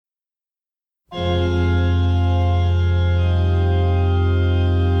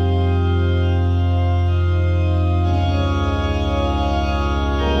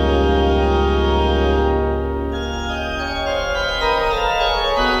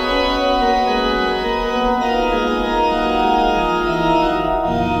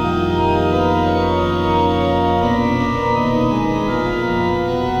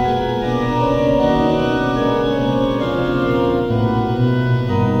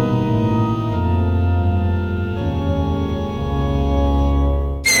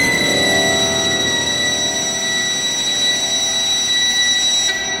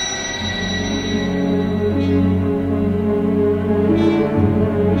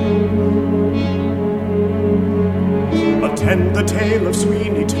and the tale of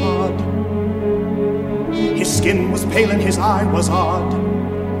Sweeney Todd. His skin was pale and his eye was odd.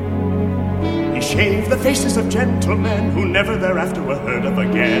 He shaved the faces of gentlemen who never thereafter were heard of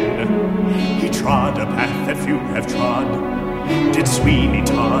again. He trod a path that few have trod, did Sweeney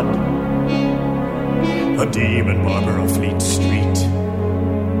Todd, a demon barber of Fleet Street.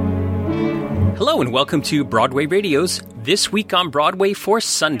 Hello and welcome to Broadway Radio's This Week on Broadway for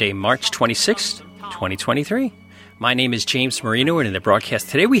Sunday, March 26th, 2023. My name is James Marino, and in the broadcast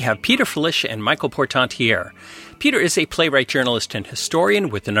today we have Peter Felicia and Michael Portantiere. Peter is a playwright, journalist, and historian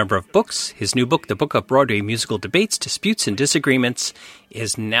with a number of books. His new book, The Book of Broadway Musical Debates, Disputes, and Disagreements,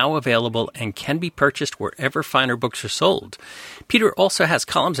 is now available and can be purchased wherever finer books are sold. Peter also has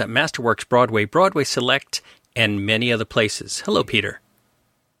columns at Masterworks Broadway, Broadway Select, and many other places. Hello, Peter.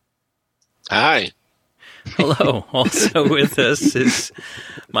 Hi. Hello. Also with us is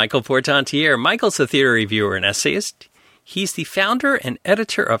Michael Portantiere. Michael's a theater reviewer and essayist. He's the founder and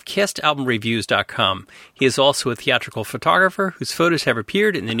editor of CastAlbumReviews.com. He is also a theatrical photographer whose photos have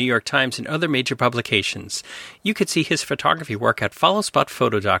appeared in the New York Times and other major publications. You could see his photography work at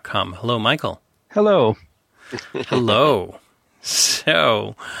followspotphoto.com. Hello, Michael. Hello. Hello.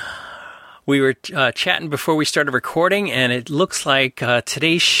 So, we were chatting before we started recording, and it looks like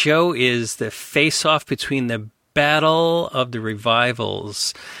today's show is the face-off between the Battle of the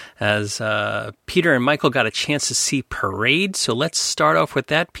Revivals, as Peter and Michael got a chance to see Parade. So let's start off with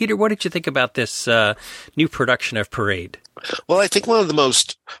that. Peter, what did you think about this new production of Parade? Well, I think one of the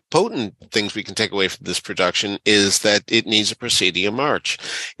most potent things we can take away from this production is that it needs a proscenium march.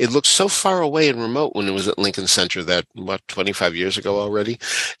 It looks so far away and remote when it was at Lincoln Center 25 years ago already.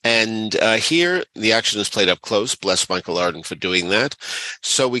 And here, the action is played up close. Bless Michael Arden for doing that.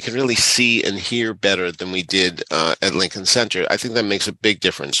 So we can really see and hear better than we did at Lincoln Center. I think that makes a big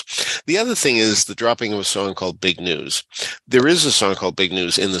difference. The other thing is the dropping of a song called Big News. There is a song called Big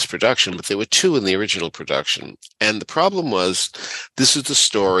News in this production, but there were two in the original production. And the problem was, this is the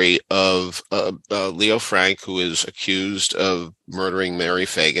story of Leo Frank, who is accused of murdering Mary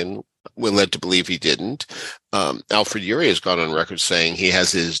Fagan. We're led to believe he didn't. Alfred Urey has gone on record saying he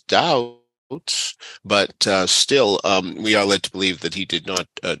has his doubts, but still, we are led to believe that he did not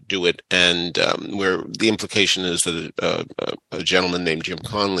do it, and where the implication is that a gentleman named Jim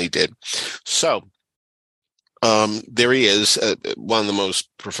Conley did. So, there he is. One of the most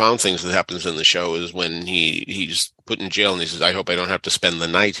profound things that happens in the show is when he's put in jail and he says, I hope I don't have to spend the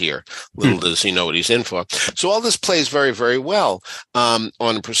night here. Little does he know what he's in for. So all this plays very, very well on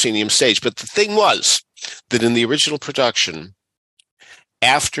a proscenium stage. But the thing was that in the original production,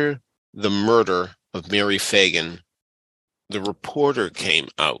 after the murder of Mary Fagan, the reporter came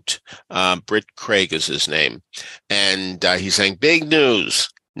out. Britt Craig is his name. And he's saying, big news.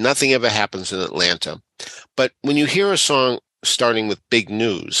 Nothing ever happens in Atlanta. But when you hear a song starting with big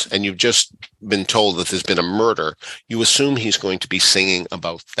news and you've just been told that there's been a murder, you assume he's going to be singing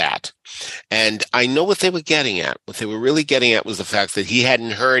about that. And I know what they were getting at. What they were really getting at was the fact that he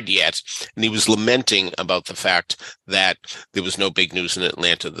hadn't heard yet, and he was lamenting about the fact that there was no big news in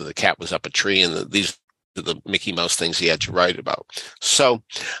Atlanta, that the cat was up a tree, and that these the Mickey Mouse things he had to write about. So,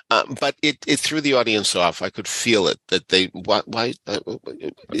 but it threw the audience off. I could feel it, that they, why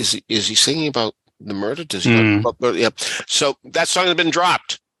is he singing about the murder? Does he? Yeah. So that song had been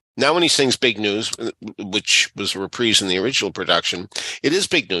dropped. Now when he sings Big News, which was a reprise in the original production, it is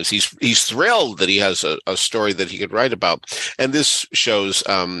big news. He's thrilled that he has a story that he could write about. And this shows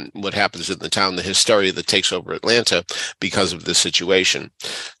what happens in the town, the hysteria that takes over Atlanta because of this situation.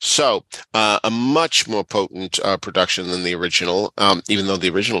 So a much more potent production than the original, even though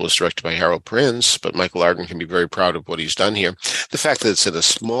the original was directed by Harold Prince, but Michael Arden can be very proud of what he's done here. The fact that it's in a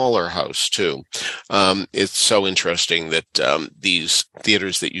smaller house, too. It's so interesting that these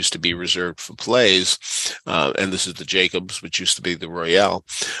theaters that used to be reserved for plays, and this is the Jacobs, which used to be the Royale,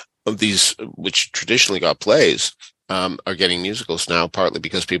 of these, which traditionally got plays, are getting musicals now, partly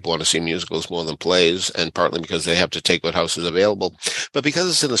because people want to see musicals more than plays, and partly because they have to take what house is available. But because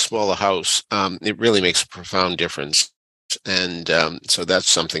it's in a smaller house, it really makes a profound difference. And so that's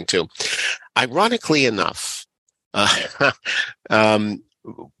something, too. Ironically enough,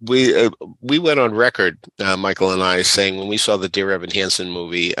 we went on record, Michael and I, saying when we saw the Dear Evan Hansen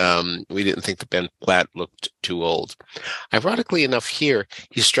movie, we didn't think that Ben Platt looked too old. Ironically enough, here,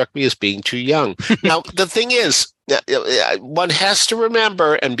 he struck me as being too young. Now, the thing is, one has to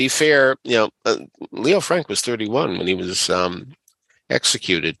remember and be fair, Leo Frank was 31 when he was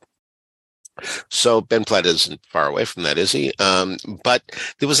executed. So Ben Platt isn't far away from that, is he? But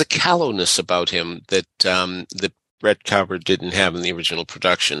there was a callowness about him that Brett Carver didn't have in the original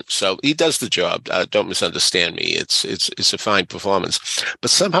production. So he does the job. Don't misunderstand me. It's a fine performance,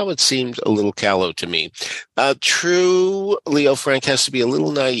 but somehow it seemed a little callow to me. True, Leo Frank has to be a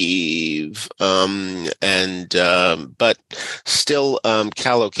little naive, but still,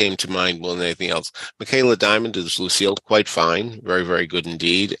 callow came to mind more than anything else. Michaela Diamond is Lucille, quite fine, very, very good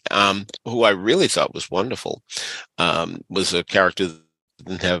indeed. Who I really thought was wonderful, was a character that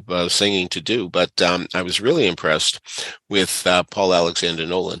didn't have singing to do, but I was really impressed with Paul Alexander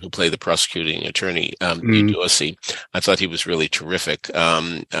Nolan, who played the prosecuting attorney, Dorsey. I thought he was really terrific.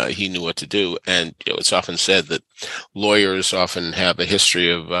 He knew what to do, and it's often said that lawyers often have a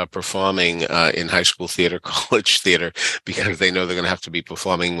history of performing in high school theater, college theater, because they know they're going to have to be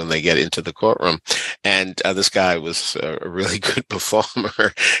performing when they get into the courtroom. And this guy was a really good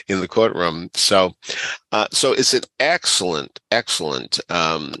performer in the courtroom. So it's an excellent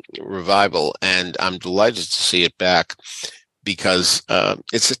revival, and I'm delighted to see it back because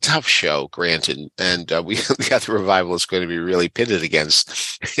it's a tough show, granted, and the other revival is going to be really pitted against.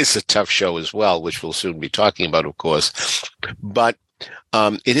 It's a tough show as well, which we'll soon be talking about, of course. But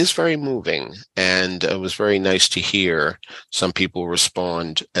it is very moving, and it was very nice to hear some people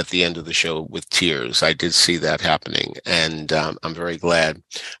respond at the end of the show with tears. I did see that happening, and I'm very glad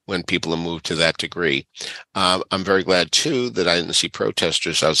when people are moved to that degree. I'm very glad, too, that I didn't see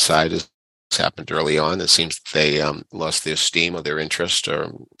protesters outside. As happened early on. It seems that they lost their steam or their interest,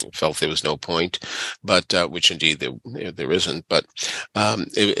 or felt there was no point, but which indeed there isn't. But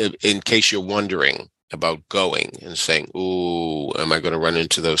in case you're wondering about going and saying, "Ooh, am I going to run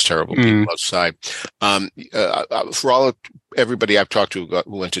into those terrible people outside?" For everybody I've talked to who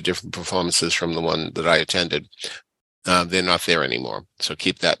went to different performances from the one that I attended, they're not there anymore. So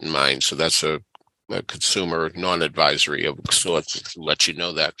keep that in mind. So that's a consumer non-advisory of sorts to let you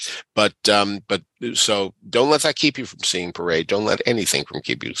know that. But so don't let that keep you from seeing Parade. Don't let anything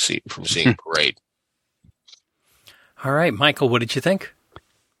keep you from seeing Parade. All right, Michael, what did you think?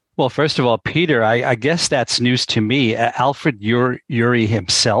 Well, first of all, Peter, I guess that's news to me. Alfred Urey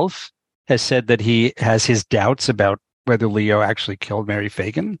himself has said that he has his doubts about whether Leo actually killed Mary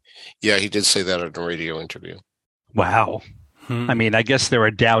Fagan. Yeah, he did say that in a radio interview. Wow. I mean, I guess there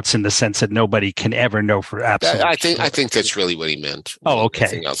are doubts in the sense that nobody can ever know for absolute. I think that's really what he meant. Oh, okay.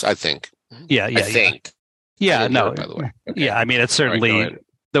 Anything else? I think. Yeah. I think. Yeah. No. By the way. Okay. Yeah. I mean, it's certainly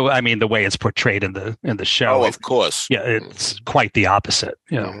the way it's portrayed in the show. Oh, of course. Yeah, it's quite the opposite.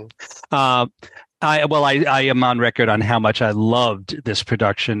 You know. I am on record on how much I loved this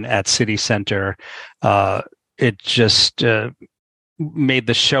production at City Center. It just made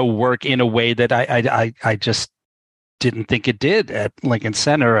the show work in a way that I just didn't think it did at Lincoln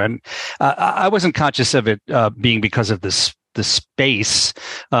Center, and I wasn't conscious of it being because of the space.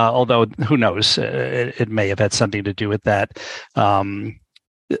 Although who knows, it may have had something to do with that.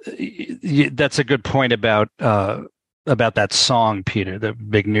 That's a good point about that song, Peter. The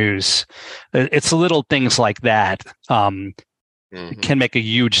Big News. It's little things like that can make a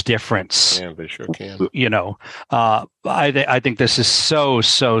huge difference. Yeah, they sure can. You know, I think this is so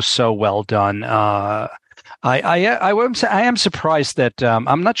well done. I am surprised that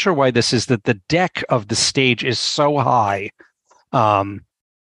I'm not sure why this is, that the deck of the stage is so high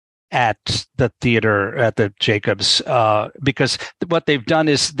at the theater, at the Jacobs, because what they've done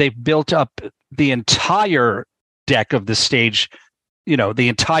is they've built up the entire deck of the stage, the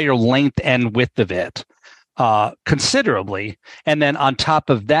entire length and width of it considerably. And then on top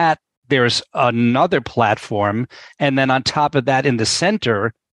of that, there's another platform. And then on top of that, in the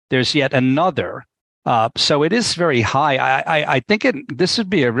center, there's yet another. So it is very high. I think this would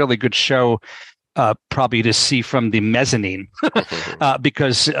be a really good show, probably to see from the mezzanine,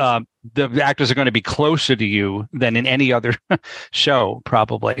 because the actors are going to be closer to you than in any other show,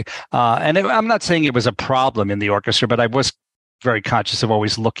 probably. I'm not saying it was a problem in the orchestra, but I was very conscious of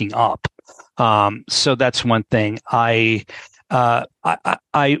always looking up. So that's one thing. When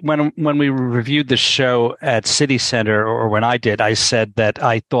we reviewed the show at City Center, or when I did, I said that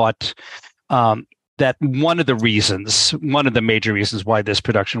I thought that one of the major reasons why this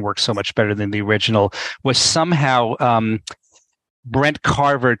production works so much better than the original was somehow Brent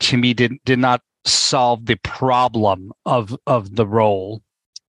Carver, to me, did not solve the problem of the role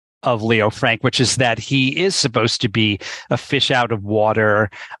of Leo Frank, which is that he is supposed to be a fish out of water.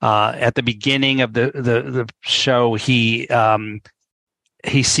 At the beginning of the show, he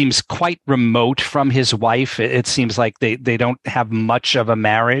seems quite remote from his wife. It seems like they don't have much of a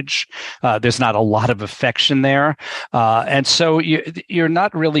marriage. There's not a lot of affection there. And so you're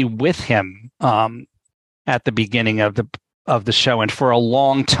not really with him at the beginning of the show and for a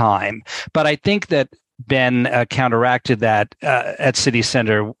long time. But I think that Ben counteracted that at City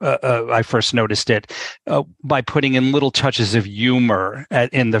Center. I first noticed it by putting in little touches of humor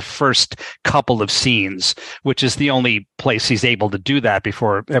in the first couple of scenes, which is the only place he's able to do that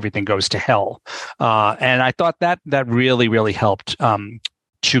before everything goes to hell. And I thought that really, really helped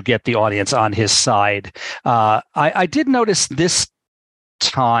to get the audience on his side. I did notice this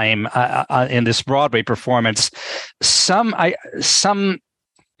time in this Broadway performance some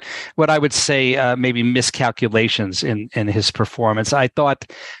what I would say maybe miscalculations in his performance. I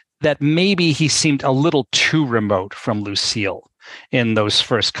thought that maybe he seemed a little too remote from Lucille in those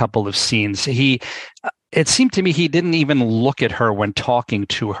first couple of scenes. It seemed to me he didn't even look at her when talking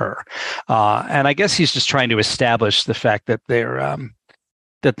to her, and I guess he's just trying to establish the fact that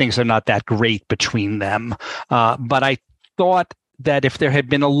that things are not that great between them. But I thought that if there had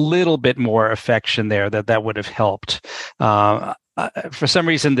been a little bit more affection there, that would have helped. For some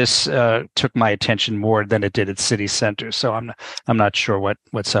reason, this took my attention more than it did at City Center. So I'm not sure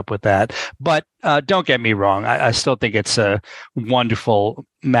what's up with that. But don't get me wrong. I still think it's a wonderful,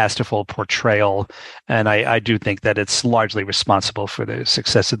 masterful portrayal. And I do think that it's largely responsible for the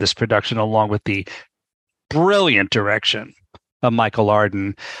success of this production, along with the brilliant direction of Michael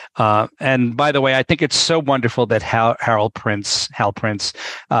Arden. And by the way, I think it's so wonderful that Hal Prince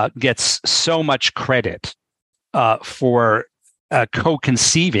gets so much credit for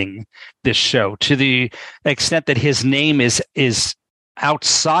co-conceiving this show, to the extent that his name is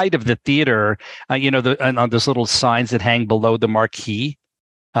outside of the theater. And on those little signs that hang below the marquee,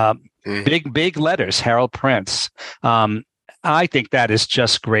 big letters, Harold Prince. I think that is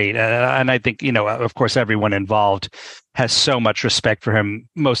just great. And I think, of course, everyone involved has so much respect for him,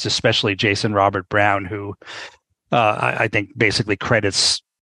 most especially Jason Robert Brown, who I think basically credits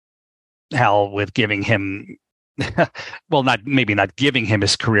Hal with giving him, well, maybe not giving him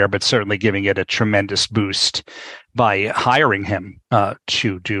his career, but certainly giving it a tremendous boost by hiring him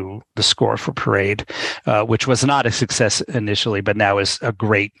to do the score for Parade, which was not a success initially, but now is a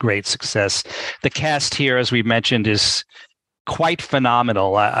great, great success. The cast here, as we mentioned, is quite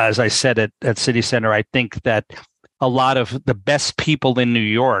phenomenal. As I said at City Center, I think that a lot of the best people in New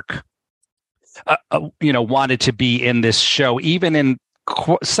York, wanted to be in this show, even in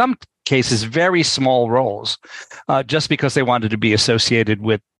some cases, very small roles, just because they wanted to be associated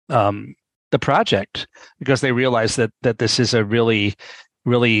with the project, because they realized that this is a really,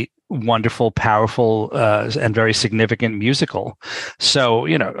 really wonderful, powerful, and very significant musical. So,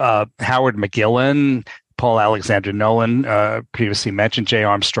 Howard McGillen, Paul Alexander Nolan, previously mentioned, J.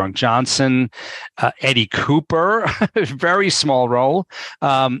 Armstrong Johnson, Eddie Cooper, very small role,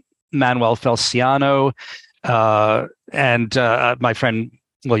 Manuel Feliciano, and my friend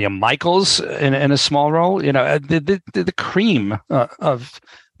William Michaels in a small role. The cream of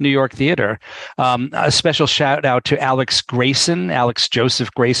New York theater. A special shout out to Alex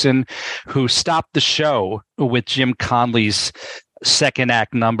Joseph Grayson, who stopped the show with Jim Conley's second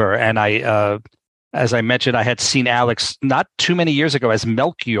act number, and as I mentioned, I had seen Alex not too many years ago as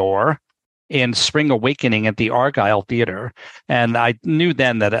Melchior in Spring Awakening at the Argyle Theater. And I knew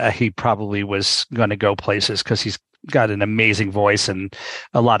then that he probably was going to go places, because he's got an amazing voice and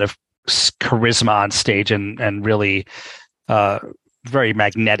a lot of charisma on stage, and really very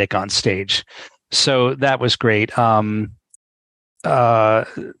magnetic on stage. So that was great.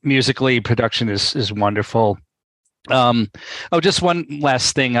 Musically, production is wonderful. Just one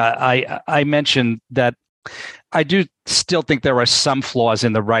last thing. I mentioned that I do still think there are some flaws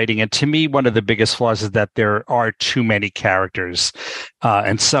in the writing, and to me, one of the biggest flaws is that there are too many characters,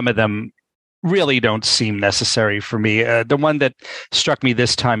 and some of them really don't seem necessary for me. The one that struck me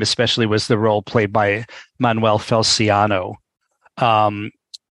this time especially was the role played by Manuel Feliciano,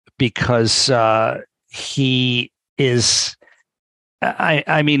 because he is.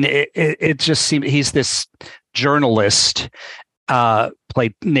 I mean, it just seemed he's this journalist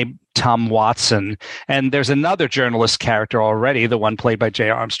named Tom Watson, and there's another journalist character already, the one played by J.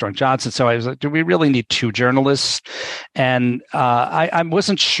 Armstrong Johnson. So I was like, do we really need two journalists? And I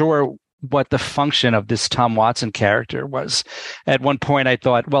wasn't sure what the function of this Tom Watson character was. At one point I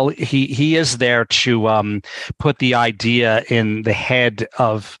thought, well, he is there to put the idea in the head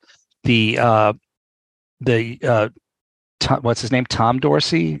of the what's his name? Tom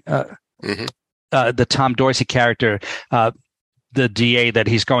Dorsey? The Tom Dorsey character, the DA that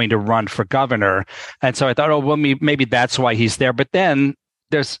he's going to run for governor. And so I thought, oh, well, maybe that's why he's there. But then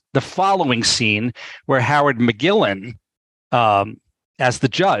there's the following scene where Howard McGillen, as the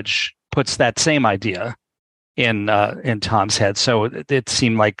judge, puts that same idea in Tom's head. So it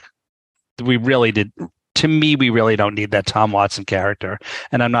seemed like we really did to me, we really don't need that Tom Watson character,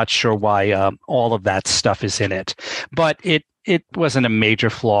 and I'm not sure why all of that stuff is in it. But it wasn't a major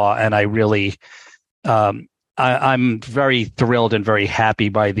flaw, and I really, I'm very thrilled and very happy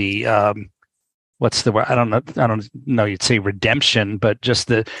by the what's the word? I don't know. You'd say redemption, but just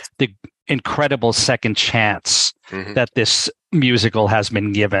the incredible second chance that this musical has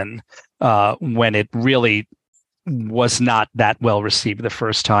been given when it really was not that well received the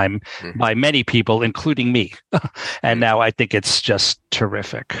first time by many people, including me. And now I think it's just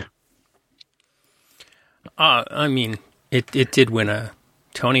terrific. I mean, it did win a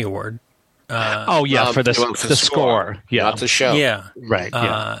Tony Award. For the score. Yeah. Not the show. Yeah. Right.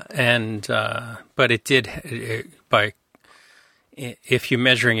 Yeah. But it did, if you're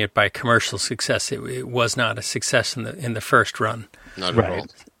measuring it by commercial success, it was not a success in the first run. Not at all.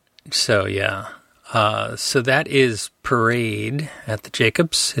 So, yeah. So that is Parade at the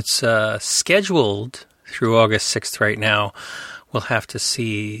Jacobs. It's scheduled through August 6th right now. We'll have to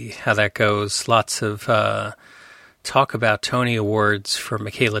see how that goes. Lots of talk about Tony Awards for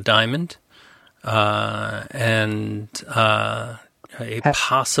Michaela Diamond and a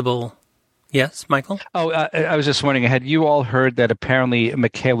possible... Yes, Michael? I was just wondering, had you all heard that apparently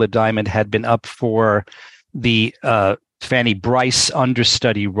Michaela Diamond had been up for the Fanny Bryce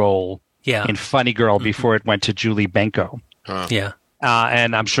understudy role in Funny Girl before it went to Julie Benko. Yeah.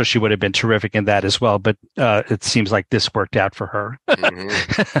 And I'm sure she would have been terrific in that as well, but it seems like this worked out for her.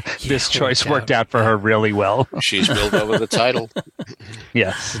 This choice worked out for her really well. She's billed over the title.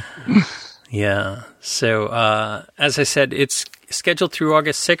 Yes. Yeah. So, as I said, it's scheduled through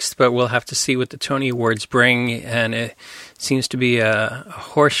August 6th, but we'll have to see what the Tony Awards bring. And it seems to be a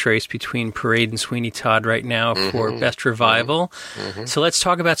horse race between Parade and Sweeney Todd right now for Best Revival. So let's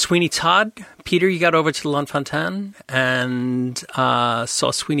talk about Sweeney Todd. Peter, you got over to L'Enfantin and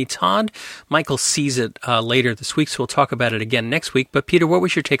saw Sweeney Todd. Michael sees it later this week, so we'll talk about it again next week. But Peter, what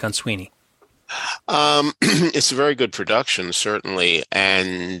was your take on Sweeney? It's a very good production, certainly,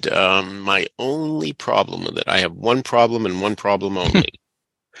 and my only problem with it, I have one problem and one problem only,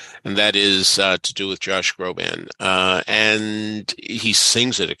 and that is to do with Josh Groban, and he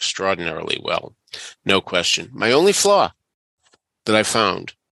sings it extraordinarily well, no question. My only flaw that I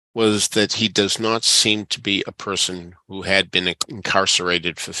found was that he does not seem to be a person who had been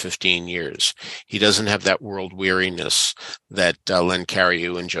incarcerated for 15 years. He doesn't have that world weariness that Len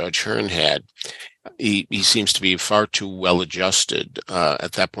Cariou and George Hearn had. He seems to be far too well adjusted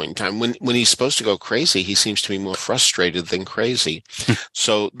at that point in time. When he's supposed to go crazy, he seems to be more frustrated than crazy.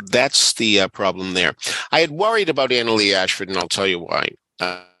 So that's the problem there. I had worried about Anna Lee Ashford, and I'll tell you why.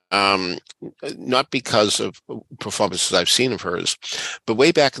 Not because of performances I've seen of hers, but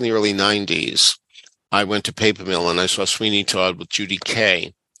way back in the early 90s, I went to Paper Mill and I saw Sweeney Todd with Judy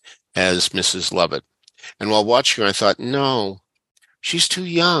Kay as Mrs. Lovett. And while watching her, I thought, no, she's too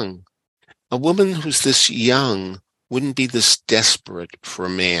young. A woman who's this young wouldn't be this desperate for a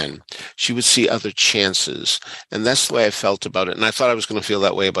man. She would see other chances. And that's the way I felt about it. And I thought I was going to feel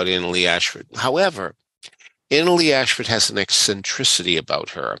that way about Anna Lee Ashford. However, Anna Lee Ashford has an eccentricity about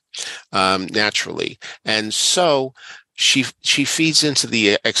her, naturally. And so she feeds into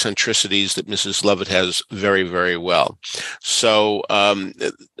the eccentricities that Mrs. Lovett has very, very well. So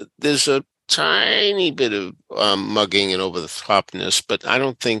there's a tiny bit of mugging and over-the-topness, but I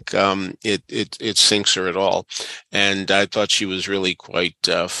don't think it sinks her at all. And I thought she was really quite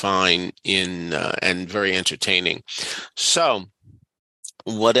fine and very entertaining. So...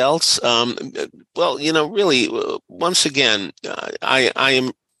 what else? Well, really, once again, I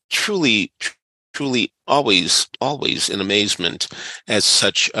am truly always in amazement at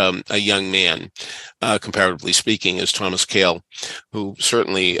such a young man, comparatively speaking, as Thomas Kail, who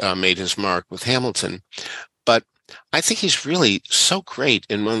certainly made his mark with Hamilton. But I think he's really so great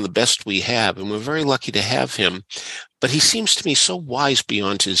and one of the best we have, and we're very lucky to have him. But he seems to me so wise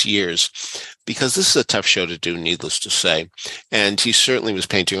beyond his years, because this is a tough show to do, needless to say. And he certainly was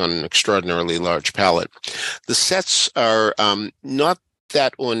painting on an extraordinarily large palette. The sets are not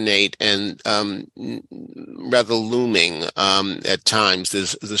that ornate and rather looming at times.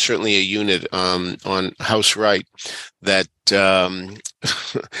 There's certainly a unit on House Right that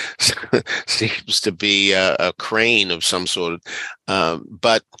seems to be a crane of some sort.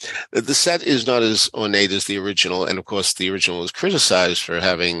 But the set is not as ornate as the original. And of course, the original was criticized for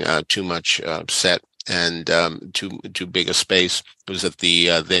having too much set and too big a space. It was at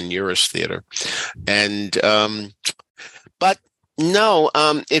the then Eurus Theater. And but no,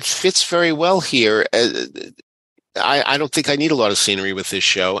 it fits very well here. I don't think I need a lot of scenery with this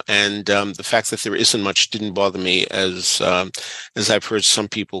show, and the fact that there isn't much didn't bother me as I've heard some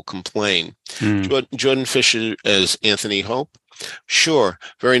people complain. Jordan Fisher as Anthony Hope. Sure,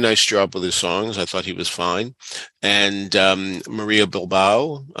 very nice job with his songs. I thought he was fine. And Maria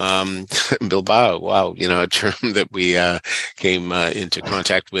Bilbao, wow, a term that we came into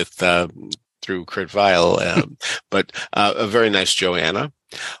contact with through Kurt Weill, but a very nice Joanna.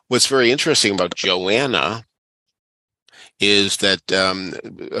 What's very interesting about Joanna is that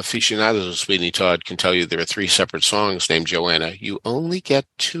aficionados of Sweeney Todd can tell you there are 3 separate songs named Joanna. You only get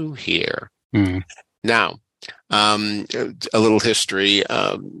 2 here. Now, a little history.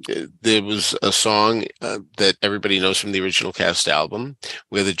 There was a song that everybody knows from the original cast album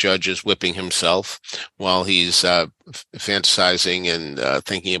where the judge is whipping himself while he's fantasizing and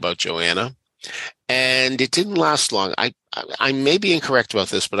thinking about Joanna. And it didn't last long. I may be incorrect about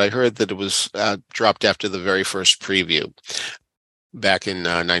this, but I heard that it was dropped after the very first preview back in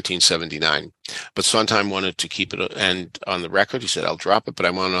 1979. But Sondheim wanted to keep it and on the record. He said, I'll drop it, but I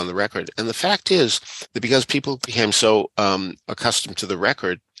want it on the record. And the fact is that because people became so accustomed to the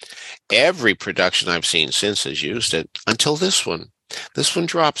record, every production I've seen since has used it until this one. This one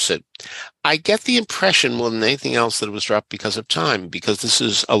drops it. I get the impression more than anything else that it was dropped because of time, because this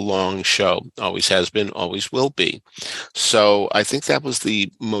is a long show. Always has been, always will be. So I think that was the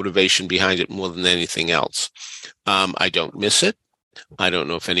motivation behind it more than anything else. I don't miss it. I don't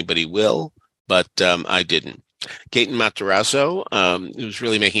know if anybody will, but I didn't. Gaten Matarazzo, was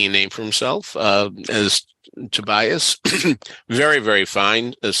really making a name for himself as Tobias. Very, very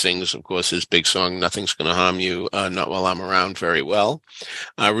fine. Sings, of course, his big song, Nothing's Gonna Harm You, Not While I'm Around, very well.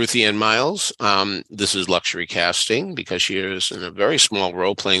 Ruthie Ann Miles, this is luxury casting because she is in a very small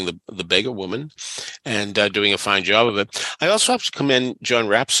role playing the beggar woman and doing a fine job of it. I also have to commend John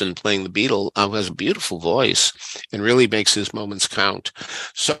Rapson playing the Beatle, who has a beautiful voice and really makes his moments count.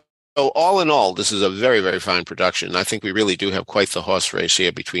 So all in all, this is a very, very fine production. I think we really do have quite the horse race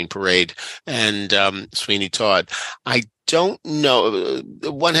here between Parade and Sweeney Todd. I don't know.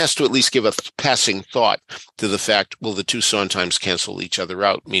 One has to at least give a passing thought to the fact, will the 2 Sondheims cancel each other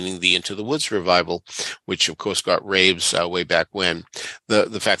out, meaning the Into the Woods revival, which, of course, got raves way back when.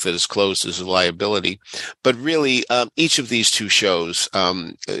 The fact that it's closed is a liability. But really, each of these 2 shows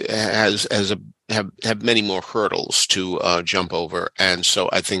have many more hurdles to jump over. And so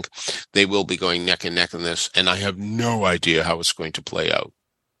I think they will be going neck and neck in this. And I have no idea how it's going to play out.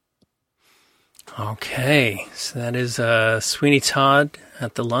 Okay. So that is Sweeney Todd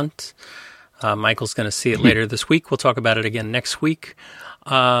at the Lunt. Michael's going to see it later this week. We'll talk about it again next week.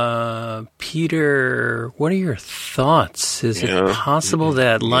 Peter, what are your thoughts? Is it possible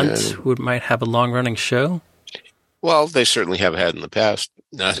that Lunt might have a long-running show? Well, they certainly have had in the past.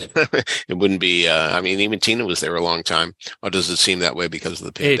 It wouldn't be, even Tina was there a long time. Or does it seem that way because of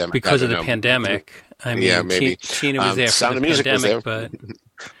the pandemic? Because of the pandemic. Yeah, maybe. Tina was there for the pandemic, but...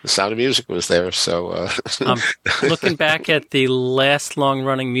 The Sound of Music was there, so... looking back at the last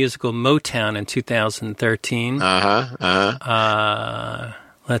long-running musical, Motown, in 2013.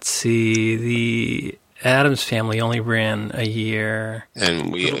 Let's see, the Addams Family only ran a year.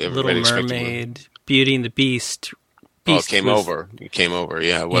 And Little Mermaid, Beauty and the Beast... It came over.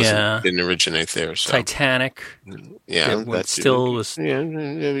 Yeah, it didn't originate there. So. Titanic. Yeah, that still was. Yeah,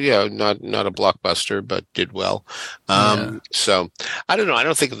 not a blockbuster, but did well. So I don't know. I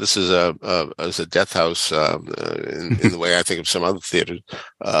don't think of this as a death house in the way I think of some other theaters.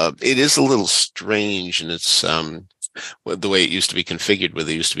 It is a little strange, and it's the way it used to be configured, where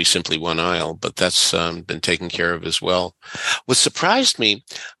there used to be simply one aisle, but that's been taken care of as well. What surprised me,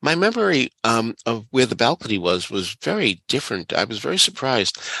 my memory of where the balcony was very different. I was very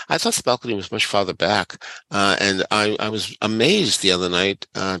surprised. I thought the balcony was much farther back, and I was amazed the other night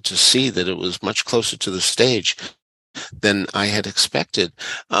to see that it was much closer to the stage than I had expected.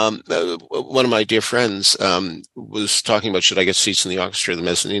 One of my dear friends was talking about, should I get seats in the orchestra or the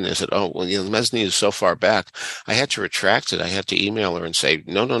mezzanine? I said, the mezzanine is so far back. I had to retract it. I had to email her and say,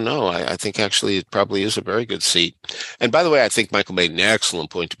 no. I think actually it probably is a very good seat. And by the way, I think Michael made an excellent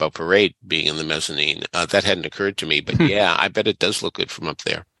point about Parade being in the mezzanine. That hadn't occurred to me, but yeah, I bet it does look good from up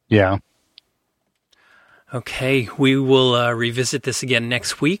there. Yeah. Okay, we will revisit this again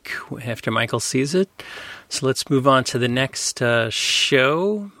next week after Michael sees it. So let's move on to the next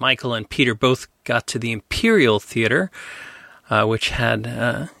show. Michael and Peter both got to the Imperial Theater, which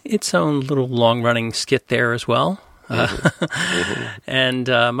had its own little long-running skit there as well. And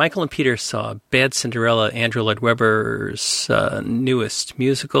Michael and Peter saw Bad Cinderella, Andrew Lloyd Webber's newest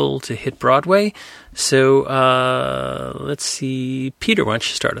musical to hit Broadway. So let's see. Peter, why don't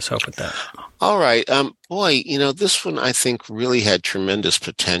you start us off with that? All right. Boy, this one I think really had tremendous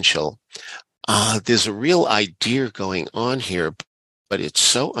potential. There's a real idea going on here, but it's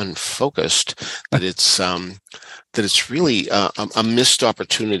so unfocused that it's really a missed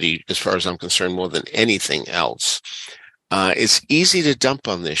opportunity as far as I'm concerned, more than anything else. It's easy to dump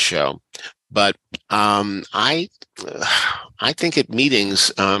on this show, but I think at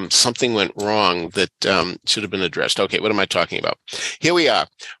meetings something went wrong that should have been addressed. Okay, what am I talking about? Here we are.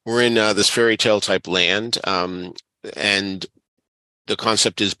 We're in this fairy tale type land, and the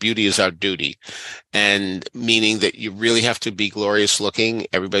concept is beauty is our duty, and meaning that you really have to be glorious looking.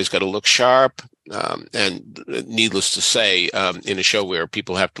 Everybody's got to look sharp. And needless to say, in a show where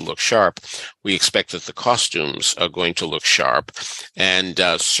people have to look sharp, we expect that the costumes are going to look sharp. And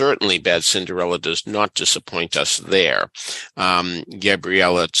certainly Bad Cinderella does not disappoint us there.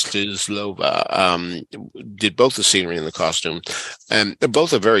 Gabriela Stizlova did both the scenery and the costume. And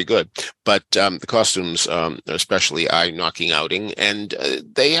both are very good. But the costumes, especially, are knocking outing. And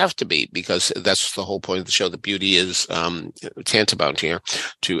they have to be, because that's the whole point of the show. The beauty is tantamount here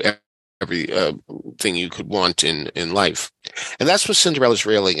to every thing you could want in life. And that's what Cinderella's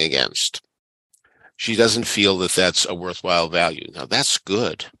railing against. She doesn't feel that that's a worthwhile value. Now, that's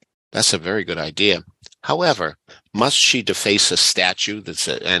good. That's a very good idea. However, must she deface a statue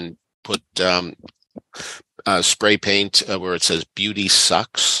and put spray paint where it says beauty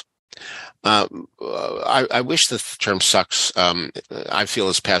sucks? I wish the term sucks, I feel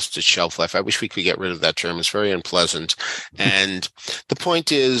has passed its shelf life. I wish we could get rid of that term. It's very unpleasant. And the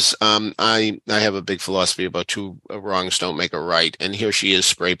point is, I have a big philosophy about two wrongs don't make a right. And here she is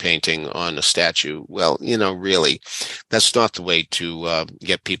spray painting on a statue. Well, really, that's not the way to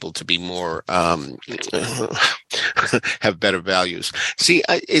get people to be more, have better values. See,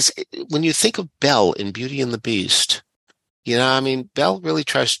 when you think of Belle in Beauty and the Beast, Belle really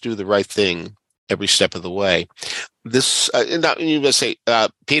tries to do the right thing every step of the way. This, now you must say,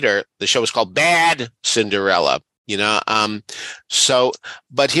 Peter, the show is called Bad Cinderella,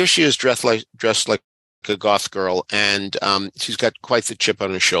 but here she is dressed like a goth girl, and she's got quite the chip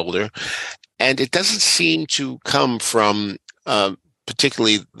on her shoulder, and it doesn't seem to come from,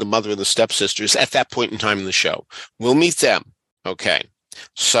 particularly the mother and the stepsisters at that point in time in the show. We'll meet them. Okay.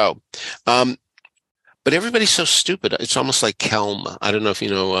 So, but everybody's so stupid. It's almost like Kelm. I don't know if you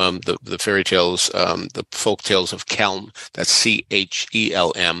know the fairy tales, the folk tales of Kelm. That's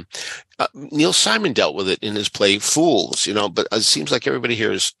Chelm. Neil Simon dealt with it in his play Fools, but it seems like everybody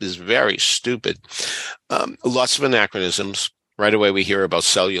here is very stupid. Lots of anachronisms. Right away we hear about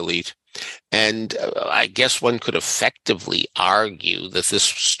cellulite. And I guess one could effectively argue that this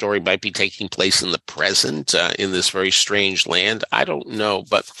story might be taking place in the present, in this very strange land. I don't know,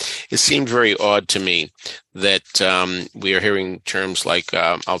 but it seemed very odd to me that we are hearing terms like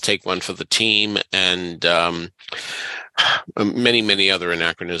I'll take one for the team, and many, many other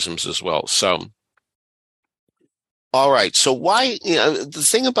anachronisms as well. So, all right. So why, the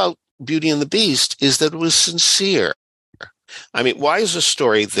thing about Beauty and the Beast is that it was sincere. Why is a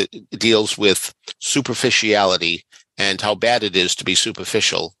story that deals with superficiality and how bad it is to be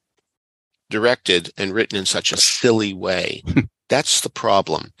superficial directed and written in such a silly way? That's the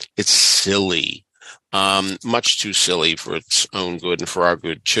problem. It's silly, much too silly for its own good and for our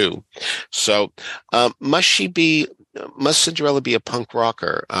good too. So, must Cinderella be a punk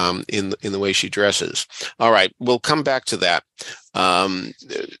rocker in the way she dresses? All right, we'll come back to that.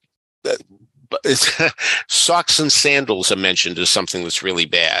 But socks and sandals are mentioned as something that's really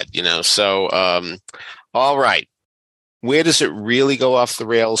bad, So, all right. Where does it really go off the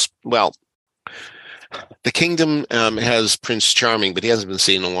rails? Well, the kingdom has Prince Charming, but he hasn't been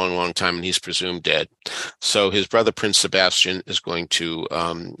seen in a long, long time, and he's presumed dead. So his brother, Prince Sebastian, is going to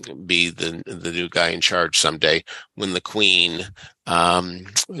be the new guy in charge someday when the queen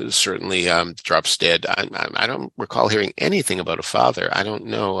certainly drops dead. I don't recall hearing anything about a father. I don't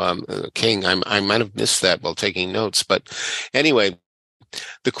know a king. I might have missed that while taking notes. But anyway,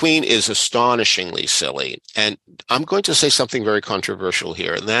 the queen is astonishingly silly. And I'm going to say something very controversial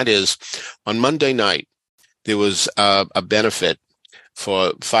here, and that is on Monday night, there was a benefit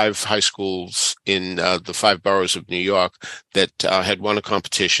for 5 high schools in the 5 boroughs of New York that had won a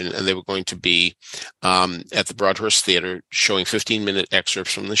competition, and they were going to be at the Broadhurst Theater showing 15-minute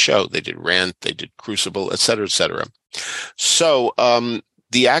excerpts from the show. They did Rent, they did Crucible, et cetera, et cetera. So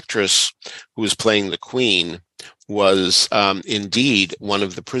the actress who was playing the queen was indeed one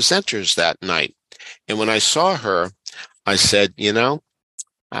of the presenters that night. And when I saw her, I said,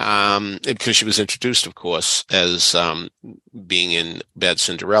 because she was introduced, of course, as being in Bad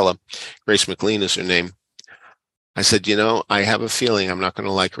Cinderella. Grace McLean is her name. I said, I have a feeling I'm not going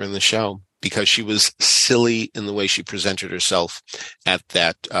to like her in the show. because she was silly in the way she presented herself at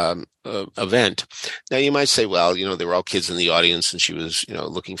that event. Now, you might say, well, they were all kids in the audience and she was,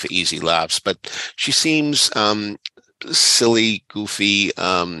 looking for easy laughs, but she seems silly, goofy,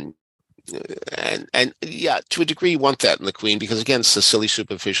 and yeah, to a degree you want that in the Queen, because again, it's a silly,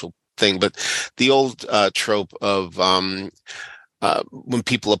 superficial thing. But the old trope of when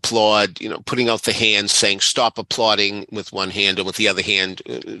people applaud, putting out the hand, saying stop applauding with one hand, and with the other hand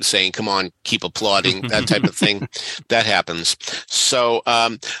saying, come on, keep applauding, that type of thing, that happens. So,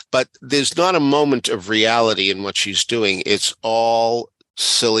 but there's not a moment of reality in what she's doing. It's all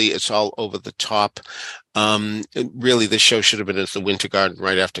silly. It's all over the top. Really, this show should have been at the Winter Garden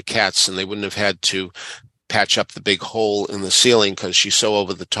right after Cats, and they wouldn't have had to patch up the big hole in the ceiling because she's so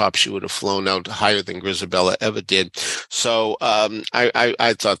over the top. She would have flown out higher than Grisabella ever did. So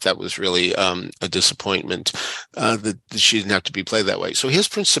I thought that was really a disappointment that she didn't have to be played that way. So here's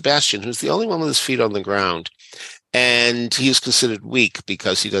Prince Sebastian, who's the only one with his feet on the ground. And he is considered weak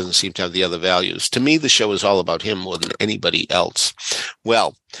because he doesn't seem to have the other values. To me, the show is all about him more than anybody else.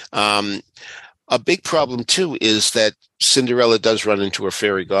 Well, a big problem, too, is that Cinderella does run into her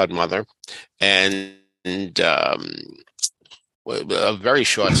fairy godmother, and a very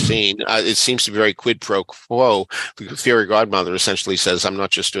short scene. It seems to be very quid pro quo. The fairy godmother essentially says, I'm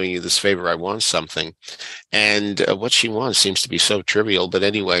not just doing you this favor, I want something. And what she wants seems to be so trivial. But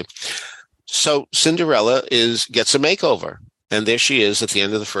anyway, so Cinderella gets a makeover. And there she is at the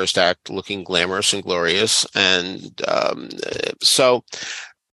end of the first act, looking glamorous and glorious. And so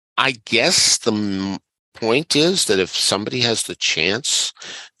I guess the point is that if somebody has the chance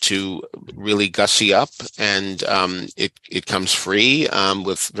to really gussy up and it comes free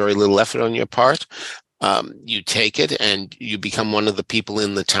with very little effort on your part, you take it and you become one of the people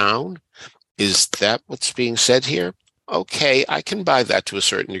in the town. Is that what's being said here? Okay, I can buy that to a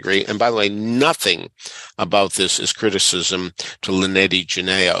certain degree. And by the way, nothing about this is criticism to Lynette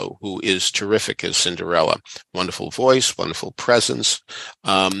Janeo, who is terrific as Cinderella. Wonderful voice, wonderful presence.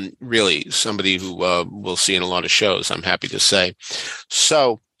 Really, somebody who we'll see in a lot of shows, I'm happy to say.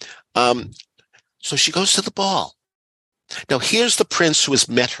 So she goes to the ball. Now, here's the prince who has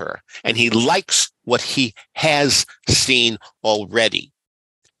met her, and he likes what he has seen already.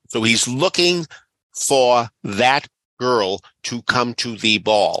 So he's looking for that girl to come to the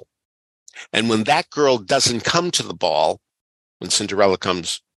ball. And when that girl doesn't come to the ball, when Cinderella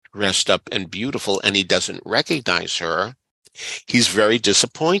comes dressed up and beautiful and he doesn't recognize her, he's very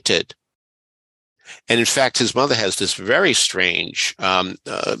disappointed. And in fact, his mother has this very strange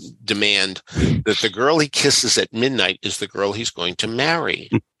demand that the girl he kisses at midnight is the girl he's going to marry,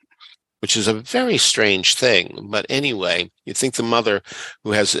 which is a very strange thing. But anyway, you'd think the mother,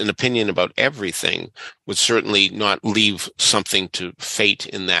 who has an opinion about everything, would certainly not leave something to fate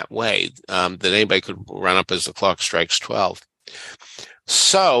in that way, that anybody could run up as the clock strikes 12.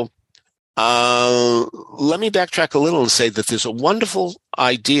 So let me backtrack a little and say that there's a wonderful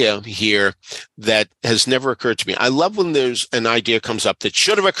idea here that has never occurred to me. I love when there's an idea comes up that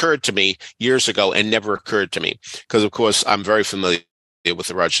should have occurred to me years ago and never occurred to me, because, of course, I'm very familiar with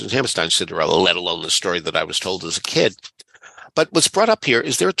the Rodgers and Hammerstein Cinderella, let alone the story that I was told as a kid. But what's brought up here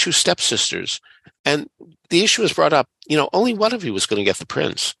is there are two stepsisters, and the issue is brought up, only one of you is going to get the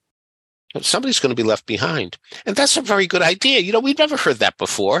prince. Somebody's going to be left behind. And that's a very good idea. We've never heard that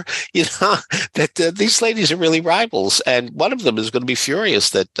before, that these ladies are really rivals, and one of them is going to be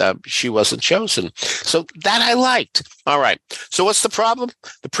furious that she wasn't chosen. So that I liked. All right. So what's the problem?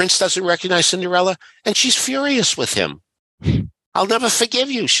 The prince doesn't recognize Cinderella, and she's furious with him. I'll never forgive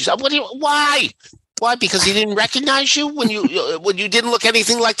you. She's why? Why? Because he didn't recognize you when you didn't look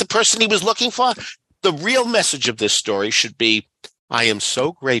anything like the person he was looking for? The real message of this story should be, I am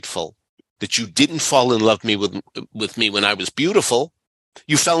so grateful that you didn't fall in love with me when I was beautiful.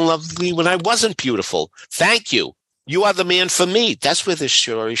 You fell in love with me when I wasn't beautiful. Thank you. You are the man for me. That's where this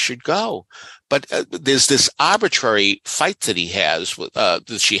story should go. But there's this arbitrary fight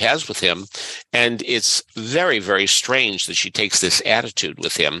that she has with him, and it's very, very strange that she takes this attitude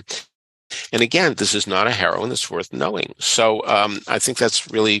with him. And again, this is not a heroine that's worth knowing. So I think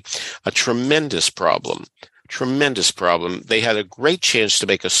that's really a tremendous problem. Tremendous problem. They had a great chance to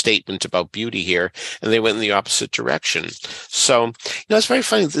make a statement about beauty here, and they went in the opposite direction. So, it's very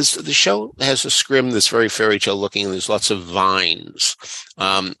funny. The show has a scrim that's very fairy tale looking, and there's lots of vines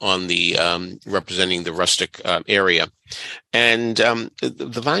on the representing the rustic area. And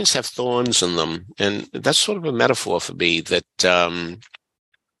the vines have thorns in them, and that's sort of a metaphor for me that the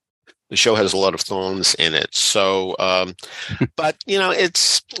show has a lot of thorns in it. So, but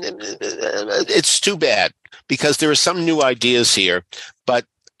it's too bad, because there are some new ideas here, but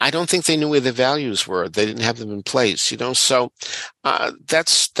I don't think they knew where their values were. They didn't have them in place, So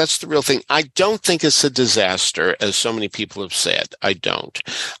that's the real thing. I don't think it's a disaster, as so many people have said. I don't.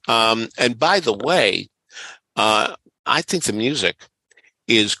 And by the way, I think the music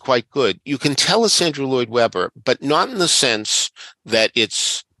is quite good. You can tell it's Andrew Lloyd Webber, but not in the sense that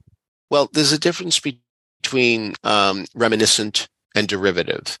there's a difference between reminiscent and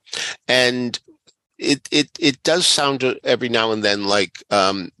derivative. And it does sound every now and then like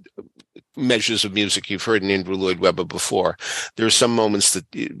measures of music you've heard in Andrew Lloyd Webber before. There are some moments that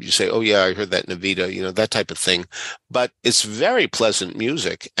you say, oh yeah, I heard that in Evita, that type of thing. But it's very pleasant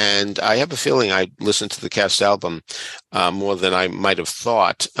music. And I have a feeling I listened to the cast album more than I might have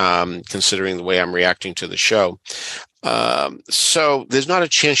thought, considering the way I'm reacting to the show. So there's not a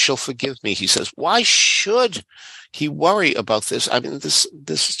chance she'll forgive me. He says, why should he worry about this? I mean, this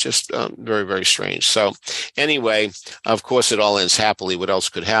is just very, very strange. So anyway, of course, it all ends happily. What else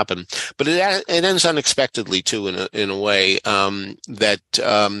could happen? But it ends unexpectedly too, in a way that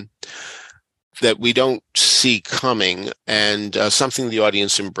we don't see coming, and something the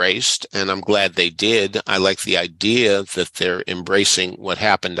audience embraced, and I'm glad they did. I like the idea that they're embracing what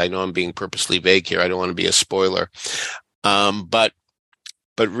happened. I know I'm being purposely vague here. I don't want to be a spoiler, but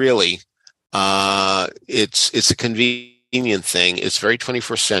really. It's a convenient thing. It's very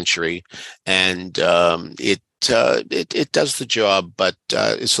 21st century, and it does the job, but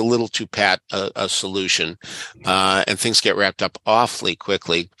it's a little too pat a solution, and things get wrapped up awfully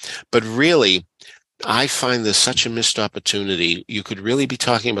quickly. But really, I find this such a missed opportunity. You could really be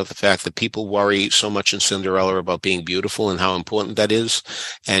talking about the fact that people worry so much in Cinderella about being beautiful and how important that is.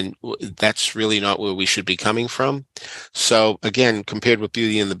 And that's really not where we should be coming from. So again, compared with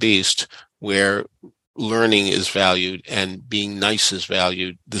Beauty and the Beast, where learning is valued and being nice is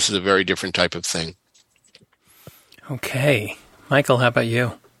valued, this is a very different type of thing. Okay. Michael, how about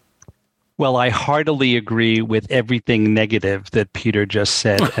you? Well, I heartily agree with everything negative that Peter just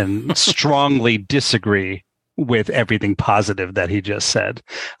said and strongly disagree with everything positive that he just said.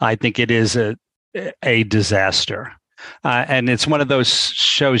 I think it is a disaster. And it's one of those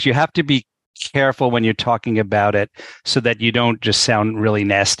shows you have to be careful when you're talking about it so that you don't just sound really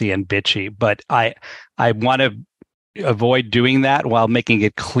nasty and bitchy. But I want to avoid doing that while making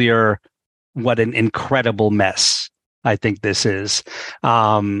it clear what an incredible mess I think this is.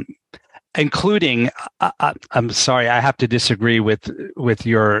 Including, I'm sorry, I have to disagree with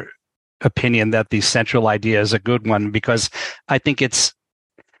your opinion that the central idea is a good one, because I think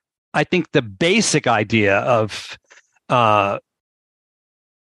the basic idea of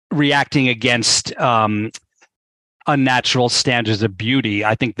reacting against unnatural standards of beauty,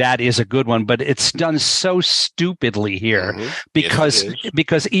 I think that is a good one, but it's done so stupidly here. Mm-hmm.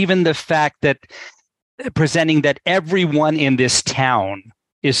 because even the fact that presenting that everyone in this town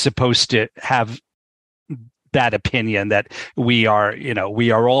is supposed to have that opinion that we are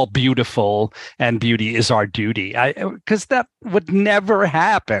all beautiful and beauty is our duty. Because that would never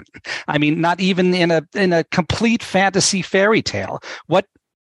happen. I mean, not even in a complete fantasy fairy tale.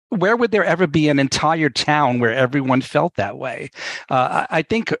 Where would there ever be an entire town where everyone felt that way? I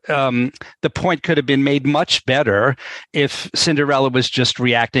think the point could have been made much better if Cinderella was just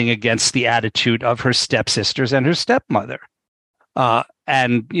reacting against the attitude of her stepsisters and her stepmother.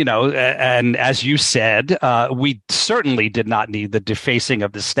 And as you said, we certainly did not need the defacing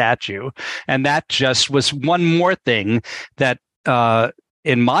of the statue. And that just was one more thing that,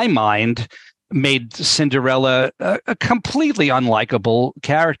 in my mind, made Cinderella a completely unlikable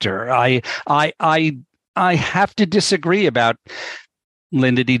character. I have to disagree about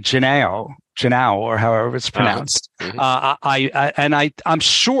Linda Di Gennaro, or however it's pronounced. Mm-hmm. I'm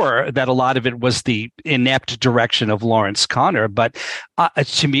sure that a lot of it was the inept direction of Lawrence Connor, but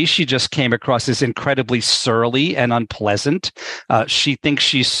to me, she just came across as incredibly surly and unpleasant. She thinks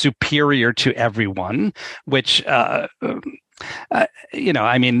she's superior to everyone, which, and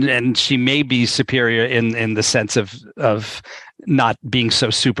she may be superior in the sense of not being so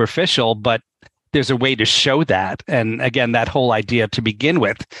superficial, but there's a way to show that. And again, that whole idea to begin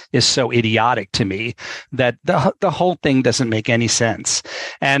with is so idiotic to me that the whole thing doesn't make any sense.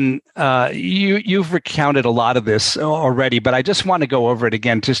 And you've recounted a lot of this already, but I just want to go over it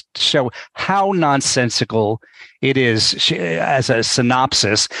again to show how nonsensical it is. As a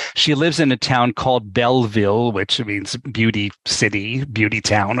synopsis, she lives in a town called Belleville, which means beauty city, beauty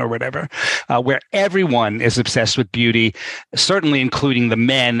town, or whatever, where everyone is obsessed with beauty, certainly including the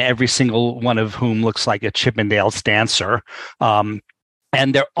men, every single one of whom looks like a Chippendales dancer.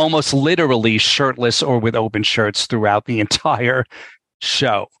 And they're almost literally shirtless or with open shirts throughout the entire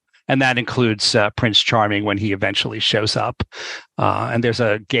show. And that includes Prince Charming when he eventually shows up. And there's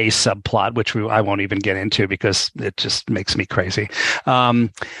a gay subplot, which I won't even get into because it just makes me crazy.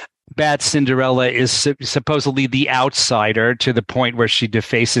 Bad Cinderella is supposedly the outsider to the point where she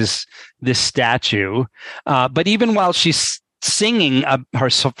defaces this statue. But even while she's singing her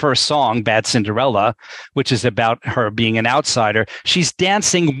first song, Bad Cinderella, which is about her being an outsider, she's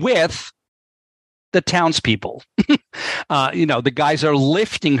dancing with the townspeople. The guys are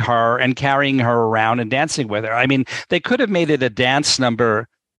lifting her and carrying her around and dancing with her. I mean, they could have made it a dance number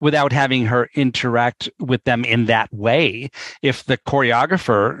without having her interact with them in that way if the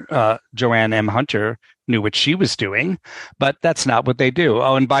choreographer, Joanne M. Hunter, knew what she was doing, but that's not what they do.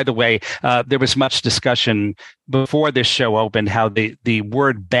 Oh, and by the way, there was much discussion before this show opened how the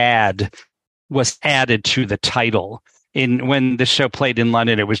word bad was added to the title. When the show played in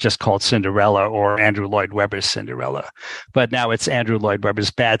London, it was just called Cinderella or Andrew Lloyd Webber's Cinderella. But now it's Andrew Lloyd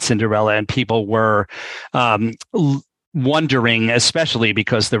Webber's Bad Cinderella, and people were wondering, especially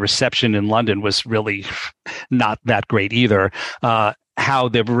because the reception in London was really not that great either, how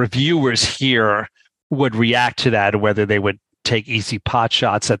the reviewers here would react to that, or whether they would take easy pot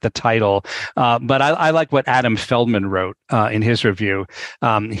shots at the title. But I like what Adam Feldman wrote in his review.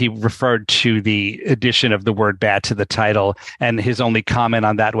 He referred to the addition of the word bad to the title, and his only comment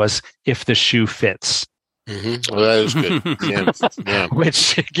on that was, if the shoe fits. Mm-hmm. Well, that was good. Yeah.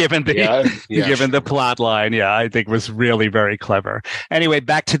 Which, given the plot line, I think was really very clever. Anyway,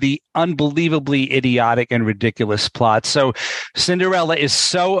 back to the unbelievably idiotic and ridiculous plot. So, Cinderella is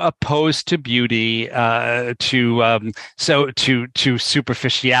so opposed to beauty, to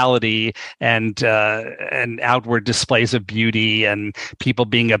superficiality and outward displays of beauty and people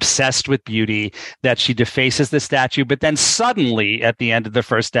being obsessed with beauty, that she defaces the statue. But then suddenly, at the end of the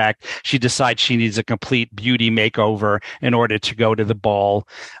first act, she decides she needs a complete beauty makeover in order to go to the ball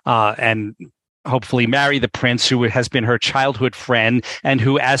and hopefully marry the prince, who has been her childhood friend and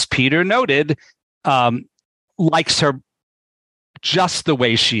who, as Peter noted, likes her just the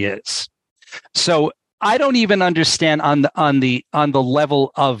way she is. So I don't even understand on the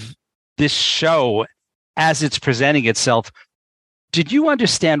level of this show as it's presenting itself. Did you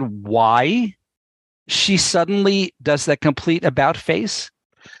understand why she suddenly does that complete about face?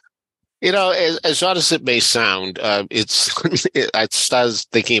 As odd as it may sound, I started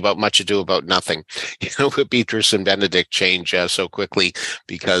thinking about Much Ado About Nothing. With Beatrice and Benedict change so quickly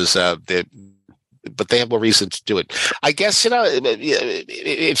because but they have more reason to do it. I guess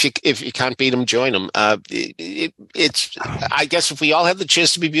if you can't beat them, join them. I guess if we all had the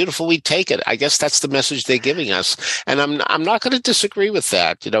chance to be beautiful, we'd take it. I guess that's the message they're giving us, and I'm not going to disagree with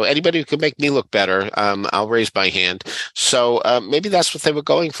that. Anybody who can make me look better, I'll raise my hand. So maybe that's what they were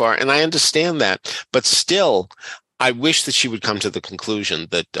going for, and I understand that. But still, I wish that she would come to the conclusion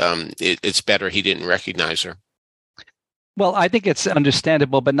that it's better he didn't recognize her. Well, I think it's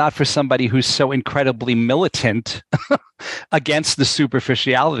understandable, but not for somebody who's so incredibly militant against the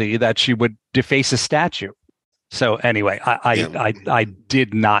superficiality that she would deface a statue. So anyway, I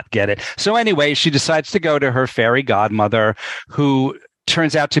did not get it. So anyway, she decides to go to her fairy godmother, who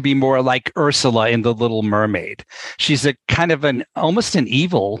turns out to be more like Ursula in The Little Mermaid. She's a kind of almost an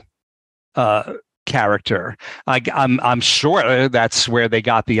evil character. I'm sure that's where they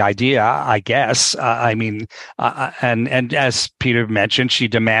got the idea, I guess. And as Peter mentioned, she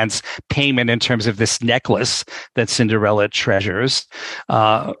demands payment in terms of this necklace that Cinderella treasures.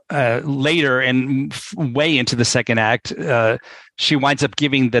 Later, and way into the second act, she winds up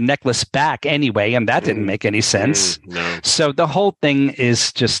giving the necklace back anyway, and that didn't make any sense. No. So the whole thing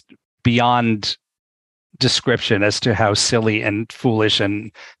is just beyond description as to how silly and foolish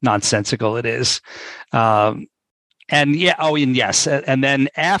and nonsensical it is. And then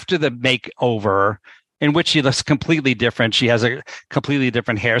after the makeover, in which she looks completely different, she has a completely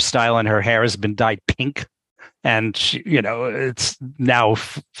different hairstyle and her hair has been dyed pink, and she, it's now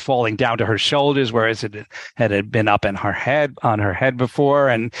falling down to her shoulders, whereas it had been up on her head before,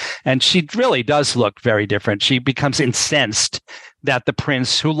 and she really does look very different. She becomes incensed that the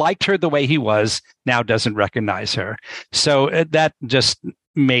prince, who liked her the way he was, now doesn't recognize her. So that just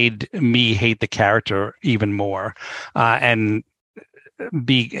made me hate the character even more, and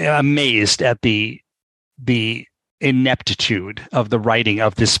be amazed at the ineptitude of the writing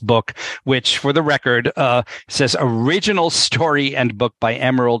of this book, which, for the record, says original story and book by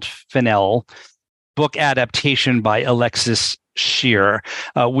Emerald Fennell, book adaptation by Alexis Shear.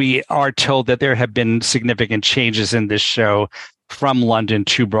 We are told that there have been significant changes in this show from London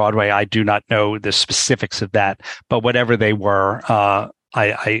to Broadway. I do not know the specifics of that, but whatever they were,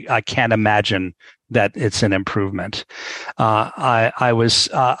 I can't imagine that it's an improvement. I was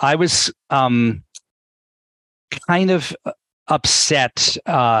kind of upset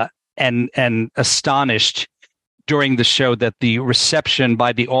and astonished during the show that the reception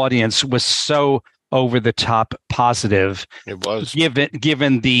by the audience was so over the top positive. It was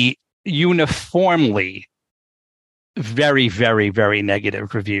given the uniformly very, very, very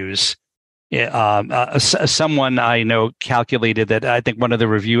negative reviews. Someone I know calculated that I think one of the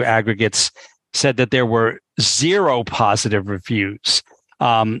review aggregates said that there were 0 positive reviews,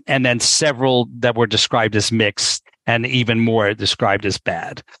 and then several that were described as mixed, and even more described as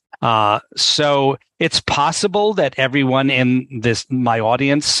bad. So it's possible that everyone in my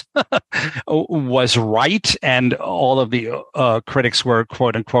audience was right, and all of the critics were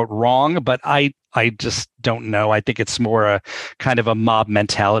quote unquote wrong. But I just don't know. I think it's more a kind of a mob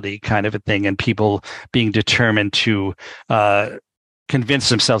mentality kind of a thing, and people being determined to convince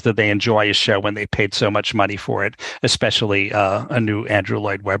themselves that they enjoy a show when they paid so much money for it, especially a new Andrew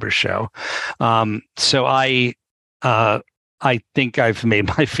Lloyd Webber show. So I think I've made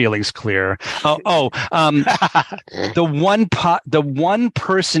my feelings clear. The one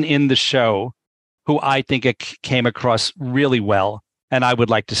person in the show who I think it came across really well, and I would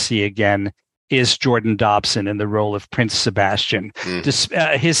like to see again, is Jordan Dobson in the role of Prince Sebastian.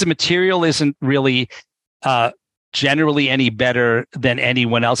 His material isn't really generally any better than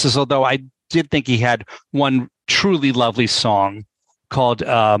anyone else's, although I did think he had one truly lovely song called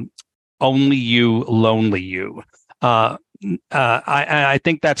 "Only You, Lonely You." I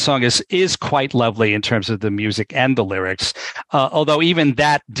think that song is quite lovely in terms of the music and the lyrics, although even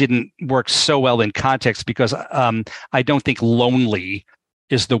that didn't work so well in context, because I don't think lonely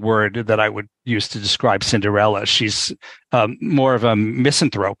is the word that I would use to describe Cinderella. She's more of a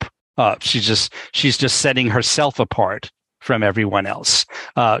misanthrope. She's just setting herself apart from everyone else,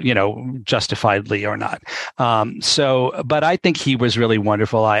 justifiably or not. But I think he was really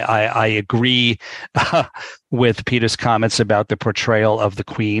wonderful. I agree with Peter's comments about the portrayal of the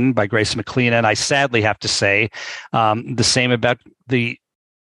Queen by Grace McLean, and I sadly have to say the same about the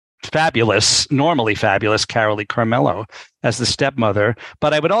normally fabulous Carolee Carmello as the stepmother.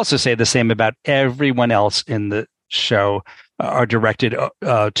 But I would also say the same about everyone else in the show. Are directed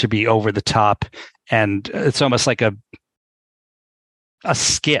to be over the top, and it's almost like a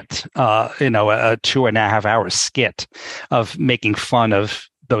skit, a 2.5 hour skit of making fun of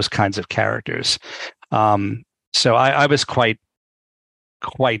those kinds of characters. So I was quite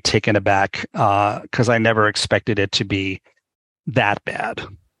taken aback because I never expected it to be that bad.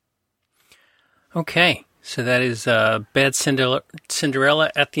 Okay, so that is Bad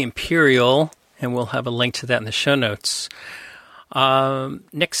Cinderella at the Imperial, and we'll have a link to that in the show notes.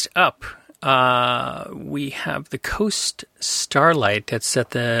 Next up, we have the Coast Starlight that's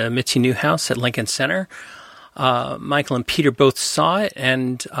at the Mitzi Newhouse at Lincoln Center. Michael and Peter both saw it,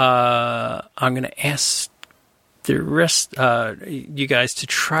 and I'm going to ask the rest, you guys, to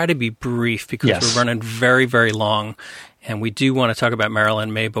try to be brief because we're running very, very long, and we do want to talk about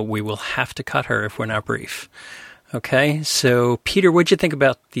Marilyn May, but we will have to cut her if we're not brief. Okay, so Peter, what'd you think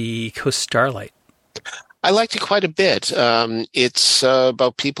about the Coast Starlight? I liked it quite a bit. It's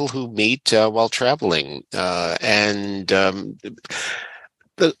about people who meet while traveling, and the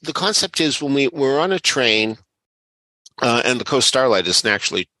concept is when we're on a train, and the Coast Starlight is an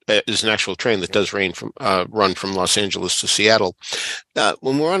actual train that does run from Los Angeles to Seattle.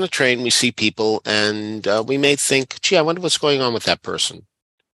 When we're on a train, we see people, and we may think, "Gee, I wonder what's going on with that person,"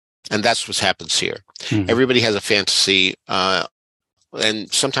 and that's what happens here. Mm-hmm. Everybody has a fantasy.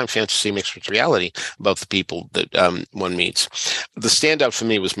 And sometimes fantasy mixed with reality about the people that one meets. The standout for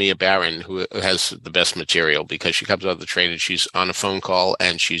me was Mia Baron, who has the best material because she comes out of the train and she's on a phone call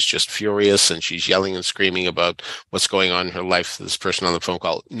and she's just furious and she's yelling and screaming about what's going on in her life. This person on the phone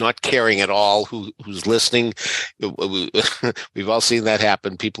call, not caring at all who's listening. We've all seen that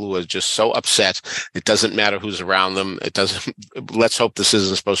happen. People who are just so upset. It doesn't matter who's around them. Let's hope this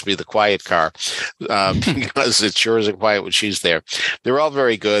isn't supposed to be the quiet car because it sure isn't quiet when she's there. They're all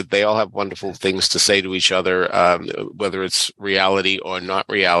very good. They all have wonderful things to say to each other, whether it's reality or not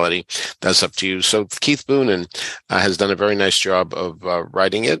reality. That's up to you. So Keith Boonen has done a very nice job of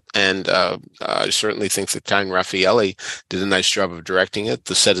writing it, and I certainly think that Tyne Raffaelli did a nice job of directing it.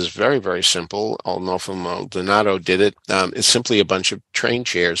 The set is very, very simple. Arnolfo Maldonado did it. It's simply a bunch of train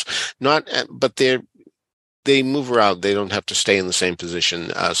chairs, but they move around. They don't have to stay in the same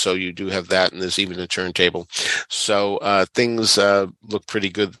position. So you do have that, and there's even a turntable. So things look pretty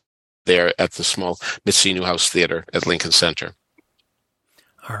good there at the small Mitzi Newhouse Theater at Lincoln Center.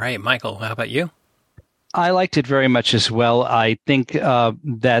 All right, Michael, how about you? I liked it very much as well. I think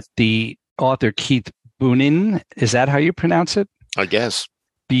that the author Keith Bunin. Is that how you pronounce it? I guess.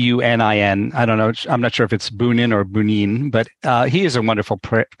 Bunin. I don't know. I'm not sure if it's Bunin or Bunin, but he is a wonderful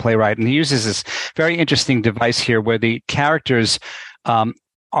playwright, and he uses this very interesting device here where the characters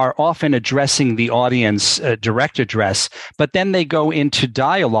are often addressing the audience, direct address, but then they go into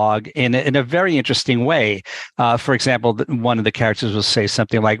dialogue in a very interesting way. For example, one of the characters will say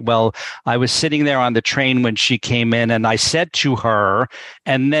something like, well, I was sitting there on the train when she came in and I said to her,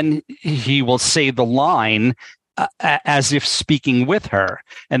 and then he will say the line as if speaking with her.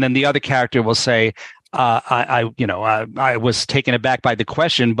 And then the other character will say, I was taken aback by the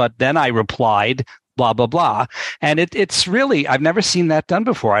question, but then I replied, blah, blah, blah. And it's really, I've never seen that done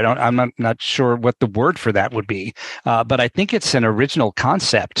before. I'm not sure what the word for that would be. But I think it's an original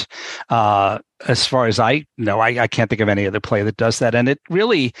concept. As far as I know, I can't think of any other play that does that. And it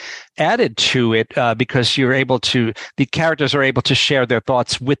really added to it because the characters are able to share their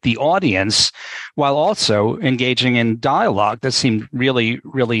thoughts with the audience while also engaging in dialogue that seemed really,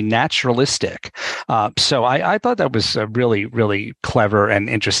 really naturalistic. So I thought that was a really, really clever and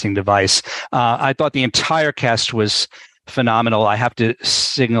interesting device. I thought the entire cast was phenomenal. I have to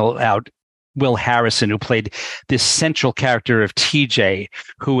single out Will Harrison, who played this central character of TJ,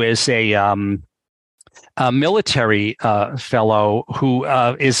 who is a military fellow who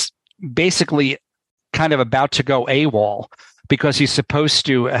is basically kind of about to go AWOL because he's supposed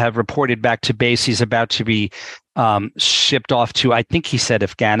to have reported back to base. He's about to be shipped off to, I think he said,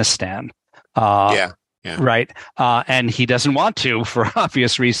 Afghanistan. Yeah. Right. And he doesn't want to for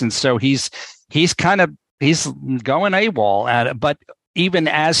obvious reasons. So he's going AWOL. But even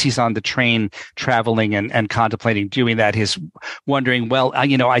as he's on the train traveling and contemplating doing that, he's wondering, well,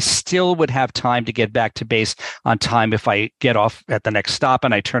 I still would have time to get back to base on time if I get off at the next stop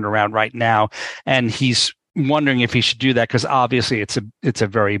and I turn around right now. And he's wondering if he should do that because obviously it's a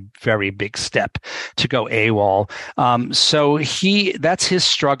very, very big step to go AWOL. So that's his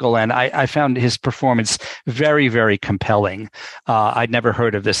struggle. And I found his performance very, very compelling. I'd never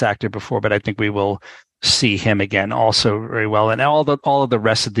heard of this actor before, but I think we will see him again also very well. And all of the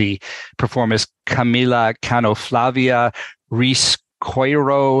rest of the performers, Camila Cano Flavia, Reese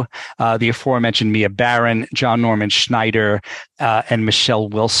Coiro, the aforementioned Mia Barron, John Norman Schneider, and Michelle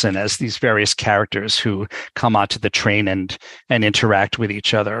Wilson as these various characters who come onto the train and interact with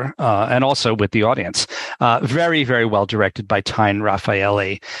each other, and also with the audience. Very, very well directed by Tyne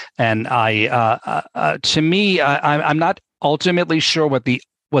Raffaele. And to me, I'm not ultimately sure what the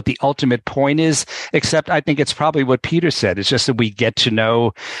ultimate point is, except I think it's probably what Peter said. It's just that we get to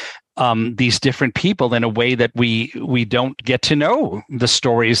know these different people in a way that we don't get to know the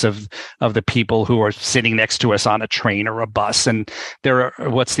stories of the people who are sitting next to us on a train or a bus. And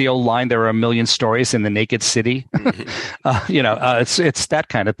what's the old line? There are a million stories in the naked city. Mm-hmm. It's that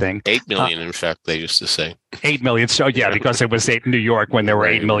kind of thing. 8 million, in fact, they used to say. 8 million. So yeah, because it was in New York when there were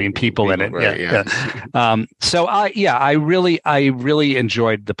 8 million people in it. Right, yeah. So I really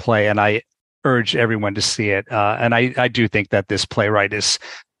enjoyed the play, and I urge everyone to see it. And I do think that this playwright is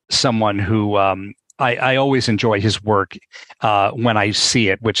someone who I always enjoy his work when I see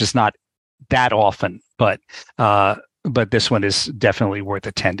it, which is not that often, but this one is definitely worth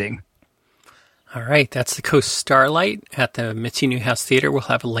attending. All right, that's the Coast Starlight at the Mitzi Newhouse Theater. We'll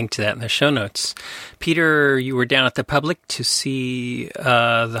have a link to that in the show notes. Peter, you were down at the Public to see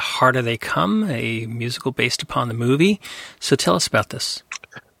The Harder They Come, a musical based upon the movie. So tell us about this.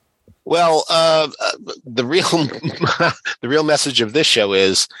 Well, the real message of this show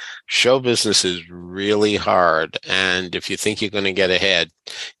is show business is really hard. And if you think you're going to get ahead,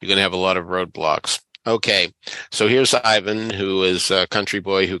 you're going to have a lot of roadblocks. Okay. So here's Ivan, who is a country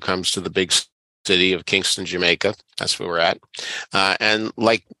boy who comes to the big city of Kingston, Jamaica. That's where we're at. And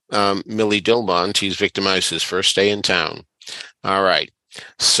like Millie Dilmont, he's victimized his first day in town. All right.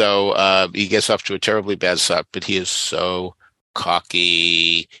 So he gets off to a terribly bad start, but he is so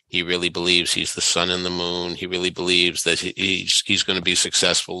cocky. He really believes he's the sun and the moon. He really believes that he's going to be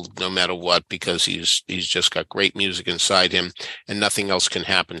successful no matter what, because he's just got great music inside him and nothing else can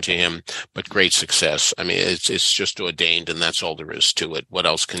happen to him but great success. I mean, it's just ordained, and that's all there is to it. What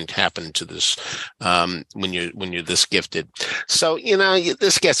else can happen to this when you're this gifted? So,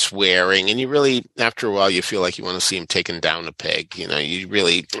 this gets wearing, and you really, after a while, you feel like you want to see him taken down a peg. You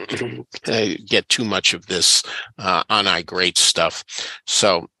really get too much of this on our great stuff.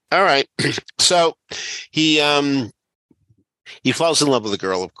 So, all right. So he falls in love with a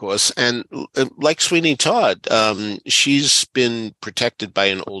girl, of course, and like Sweeney Todd, she's been protected by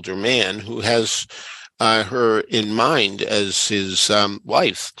an older man who has her in mind as his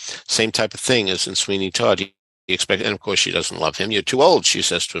wife. Same type of thing as in Sweeney Todd. expect, and of course she doesn't love him. You're too old, she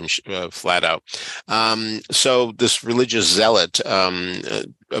says to him flat out. So this religious zealot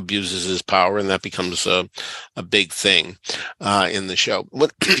abuses his power, and that becomes a big thing in the show.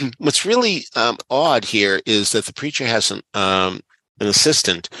 What's really odd here is that the preacher has an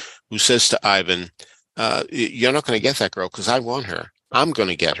assistant who says to Ivan, "You're not going to get that girl because I want her. I'm going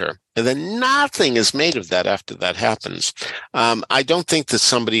to get her." And then nothing is made of that after that happens. I don't think that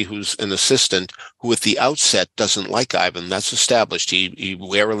somebody who's an assistant who at the outset doesn't like Ivan, that's established. He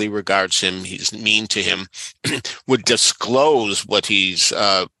warily regards him. He's mean to him, would disclose what he's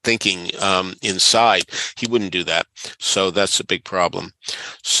thinking inside. He wouldn't do that. So that's a big problem.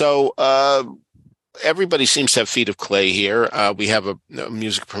 So, everybody seems to have feet of clay here. We have a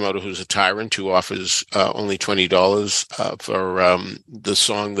music promoter who's a tyrant who offers only $20 for the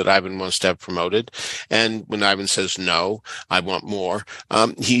song that Ivan wants to have promoted. And when Ivan says, no, I want more,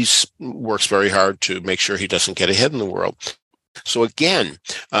 he works very hard to make sure he doesn't get ahead in the world. So again,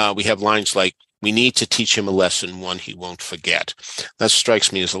 we have lines like, "We need to teach him a lesson, one he won't forget." That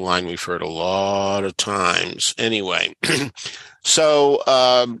strikes me as a line we've heard a lot of times. Anyway, so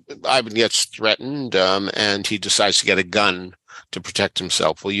Ivan gets threatened, and he decides to get a gun to protect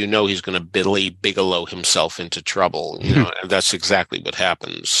himself. Well, he's going to Billy Bigelow himself into trouble, and that's exactly what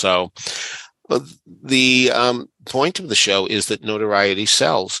happens. So the point of the show is that notoriety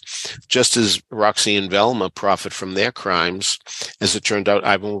sells. Just as Roxy and Velma profit from their crimes, as it turned out,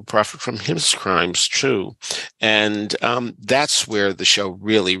 Ivan will profit from his crimes too. And that's where the show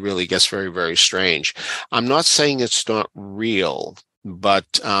really, really gets very, very strange. I'm not saying it's not real,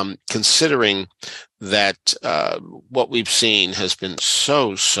 but considering that what we've seen has been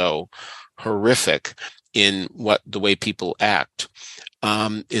so horrific in the way people act,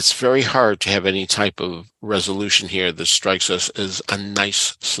 it's very hard to have any type of resolution here that strikes us as a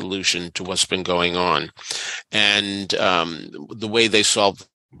nice solution to what's been going on. And the way they solve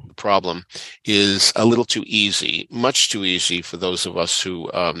the problem is a little too easy, much too easy for those of us who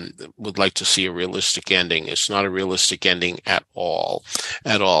would like to see a realistic ending. It's not a realistic ending at all.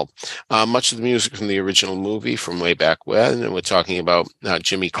 Much of the music from the original movie from way back when, and we're talking about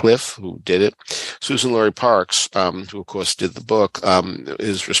Jimmy Cliff, who did it. Susan Laurie Parks, who of course did the book,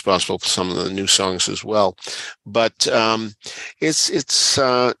 is responsible for some of the new songs as well. But it's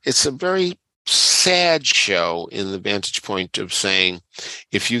a very sad show in the vantage point of saying,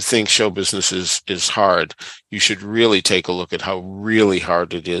 if you think show business is hard, you should really take a look at how really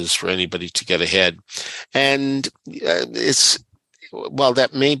hard it is for anybody to get ahead. And while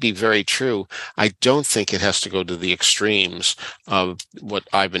that may be very true, I don't think it has to go to the extremes of what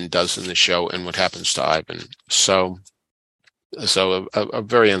Ivan does in the show and what happens to Ivan. So a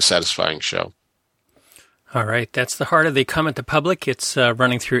very unsatisfying show. All right. That's The Heart of the Comment the Public. It's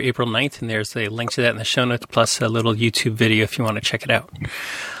running through April 9th, and there's a link to that in the show notes, plus a little YouTube video if you want to check it out.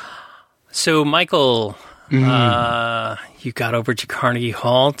 So, Michael, you got over to Carnegie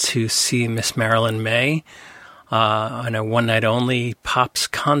Hall to see Miss Marilyn May on a one-night-only Pops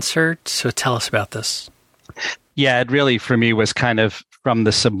concert. So tell us about this. Yeah, it really, for me, was kind of from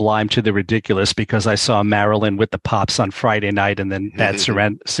the sublime to the ridiculous, because I saw Marilyn with the Pops on Friday night and then Bad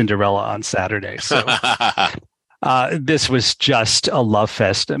Cinderella on Saturday. So this was just a love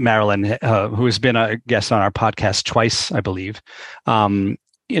fest. Marilyn, who has been a guest on our podcast twice, I believe,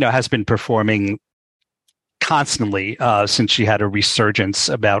 has been performing constantly since she had a resurgence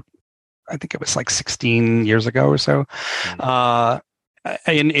about, I think it was like 16 years ago or so,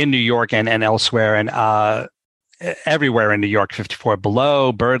 in New York and elsewhere. And everywhere in New York, 54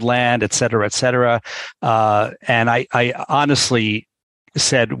 Below, Birdland, et cetera, et cetera. And I honestly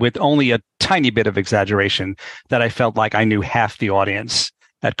said, with only a tiny bit of exaggeration, that I felt like I knew half the audience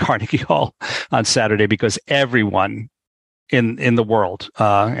at Carnegie Hall on Saturday, because everyone in the world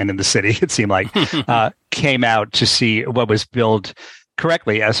and in the city, it seemed like, came out to see what was billed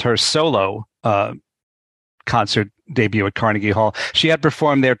correctly as her solo concert debut at Carnegie Hall. She had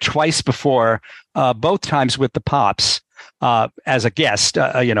performed there twice before, both times with the Pops as a guest,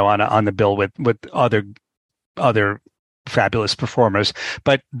 on the bill with other fabulous performers.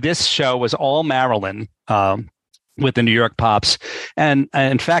 But this show was all Marilyn with the New York Pops. And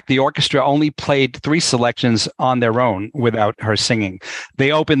in fact, the orchestra only played 3 selections on their own without her singing.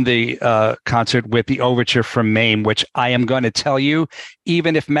 They opened the concert with the overture from Mame, which I am going to tell you,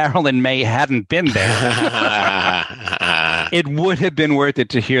 even if Marilyn May hadn't been there, it would have been worth it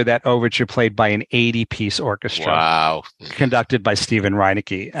to hear that overture played by an 80-piece orchestra. Wow. Conducted by Stephen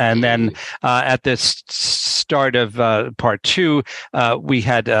Reinecke. And then at the start of part 2, we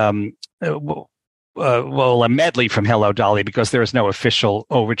had a medley from Hello, Dolly, because there is no official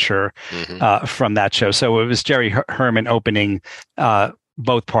overture from that show. So it was Jerry Herman opening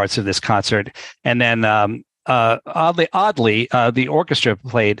both parts of this concert. And then oddly, the orchestra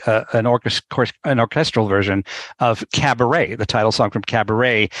played an orchestral version of Cabaret, the title song from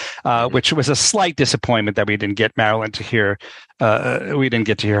Cabaret, which was a slight disappointment that we didn't get Marilyn to hear. We didn't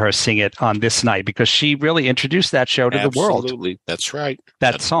get to hear her sing it on this night because she really introduced that show to the world. Absolutely, that's right.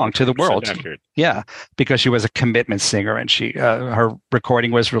 That song to the world. Accurate. Yeah, because she was a commitment singer, and she her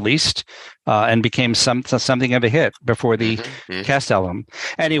recording was released and became something of a hit before the cast album.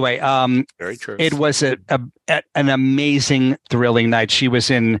 Anyway, very true. It was an amazing, thrilling night. She was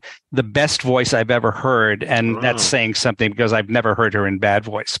in the best voice I've ever heard, and that's saying something because I've never heard her in bad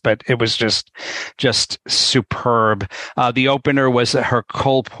voice. But it was just superb. The opener was her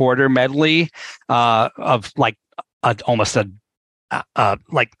Cole Porter medley of like almost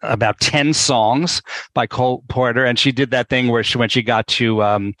like about 10 songs by Cole Porter, and she did that thing where when she got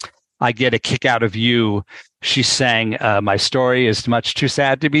to I Get a Kick Out of You, she sang, my story is much too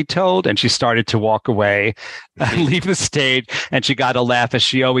sad to be told. And she started to walk away, leave the stage. And she got a laugh as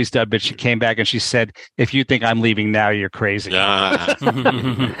she always did. But she came back and she said, if you think I'm leaving now, you're crazy. So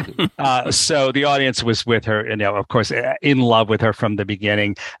the audience was with her, and, of course, in love with her from the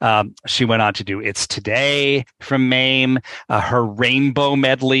beginning. She went on to do It's Today from Mame, her Rainbow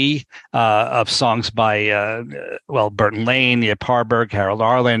medley of songs by, Burton Lane, Nia Parberg, Harold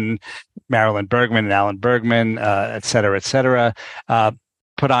Arlen, Marilyn Bergman and Alan Bergman, et cetera, et cetera.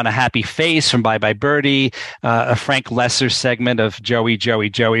 Put on a Happy Face from Bye Bye Birdie, a Frank Lesser segment of Joey, Joey,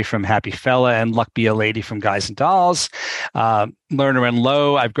 Joey from Happy Fella, and Luck Be a Lady from Guys and Dolls. Lerner and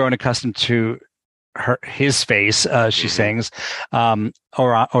Lowe, I've grown accustomed to his face, she sings,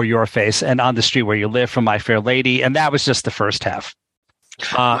 or Your Face, and On the Street Where You Live from My Fair Lady. And that was just the first half.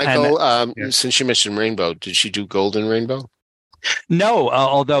 Michael, since you mentioned Rainbow, did she do Golden Rainbow? No,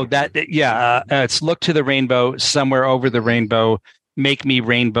 although it's Look to the Rainbow, Somewhere Over the Rainbow, Make Me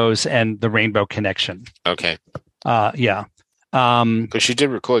Rainbows, and The Rainbow Connection. Okay. Yeah. Because she did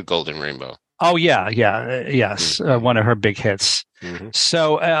record Golden Rainbow. Oh, yes. One of her big hits. Mm-hmm.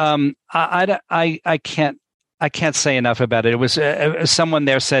 So I can't say enough about it. It was someone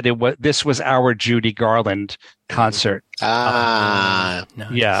there said this was our Judy Garland concert. Nice.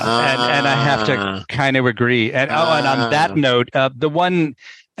 Yeah, and I have to kind of agree. And on that note, the one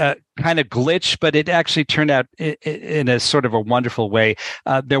kind of glitch, but it actually turned out in a sort of a wonderful way.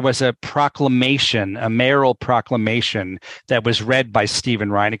 There was a proclamation, a mayoral proclamation that was read by Stephen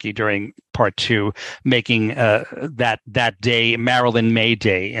Reinecke during part 2, making that day Marilyn May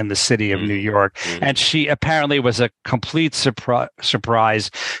Day in the city of New York. And she apparently was a complete surprise.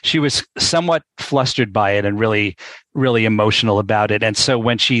 She was somewhat flustered by it and really, really emotional about it. And so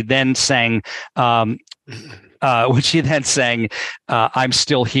when she then sang I'm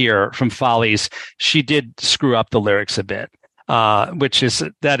Still Here from Follies, she did screw up the lyrics a bit,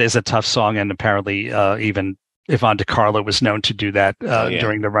 that is a tough song. And apparently even Yvonne DiCarlo was known to do that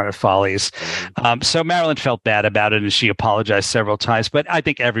during the run of Follies. So Marilyn felt bad about it, and she apologized several times. But I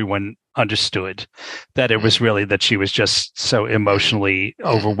think everyone understood that it was really that she was just so emotionally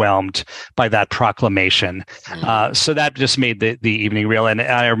overwhelmed by that proclamation. So that just made the evening real. And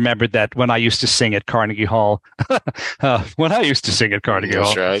I remembered that when I used to sing at Carnegie Hall, Hall with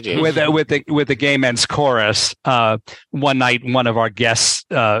the Gay Men's Chorus, one night one of our guests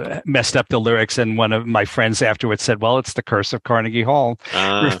messed up the lyrics, and one of my friends afterwards said, well, it's the curse of Carnegie Hall,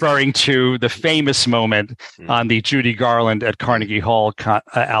 referring to the famous moment on the Judy Garland at Carnegie Hall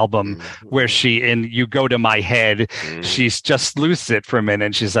album, where she, in You Go to My Head, she's just loses it for a minute,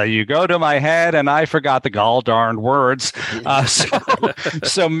 and she's like, you go to my head, and I forgot the gall darned words.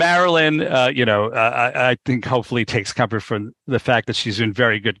 So Marilyn, I think hopefully takes comfort from the fact that she's in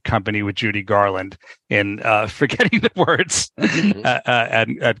very good company with Judy Garland in forgetting the words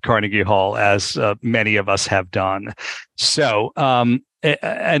at Carnegie Hall, as many of us have done. So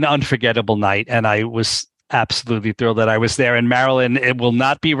an unforgettable night, and I was absolutely thrilled that I was there. And Marilyn, it will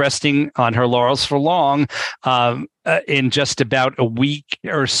not be resting on her laurels for long. In just about a week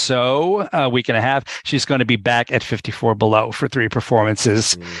or so, a week and a half, she's going to be back at 54 Below for 3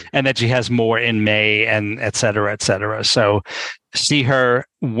 performances, and that she has more in May, and et cetera, et cetera. So see her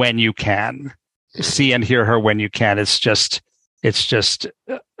when you can. See and hear her when you can. It's just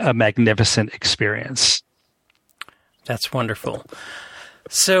a magnificent experience. That's wonderful.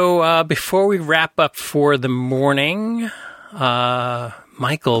 So before we wrap up for the morning,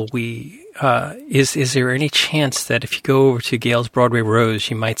 Michael, is there any chance that if you go over to Gale's Broadway Rose,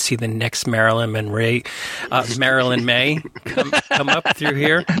 you might see the next Marilyn May come up through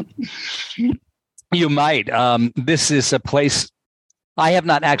here? You might. This is a place I have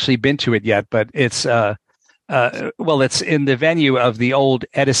not actually been to it yet, but it's it's in the venue of the old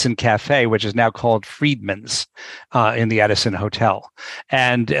Edison Cafe, which is now called Friedman's, in the Edison Hotel,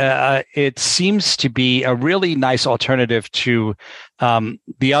 and it seems to be a really nice alternative to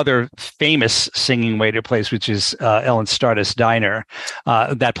the other famous singing waiter place, which is Ellen Stardust Diner.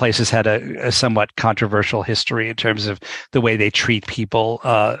 That place has had a somewhat controversial history in terms of the way they treat people,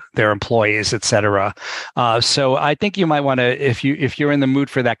 their employees, etc. So I think you might want to, if you're in the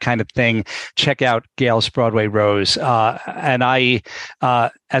mood for that kind of thing, check out Gail's Broadway Rose. And I,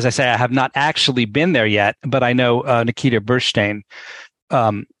 as I say, I have not actually been there yet, but I know Nikita Burstein,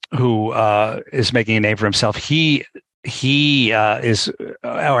 who is making a name for himself. He is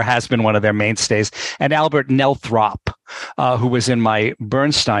or has been one of their mainstays, and Albert Nelthrop, who was in my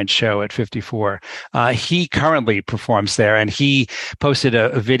Bernstein show at 54. He currently performs there, and he posted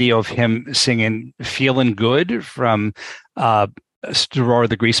a video of him singing "Feelin' Good" from Roar of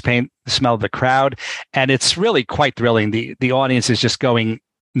the Grease Paint, Smell of the Crowd, and it's really quite thrilling. The audience is just going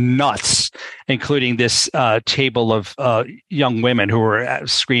nuts, including this table of young women who were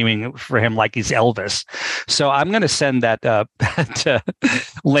screaming for him like he's Elvis. So I'm going to send that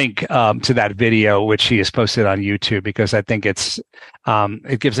link to that video, which he has posted on YouTube, because I think it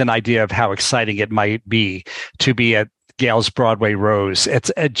gives an idea of how exciting it might be to be at Gail's Broadway Rose.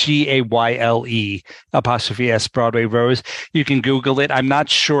 It's a GAYLE''S Broadway Rose. You can Google it. I'm not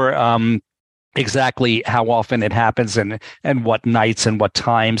sure exactly how often it happens and what nights and what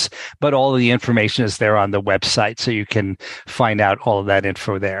times, but all of the information is there on the website, so you can find out all of that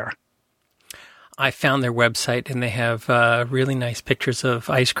info there. I found their website, and they have really nice pictures of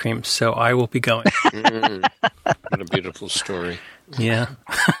ice cream, so I will be going. What a beautiful story. Yeah.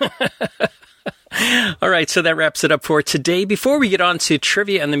 All right, so that wraps it up for today. Before we get on to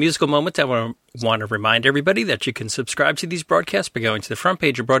trivia and the musical moment, I want to remind everybody that you can subscribe to these broadcasts by going to the front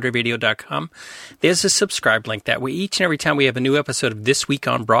page of BroadwayRadio.com. There's a subscribe link. That way, each and every time we have a new episode of This Week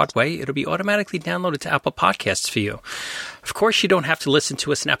on Broadway, it'll be automatically downloaded to Apple Podcasts for you. Of course, you don't have to listen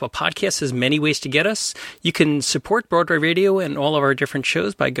to us in Apple Podcasts. There's many ways to get us. You can support Broadway Radio and all of our different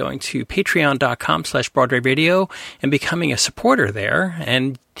shows by going to patreon.com/Broadway Radio and becoming a supporter there.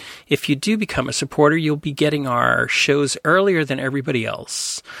 And if you do become a supporter, you'll be getting our shows earlier than everybody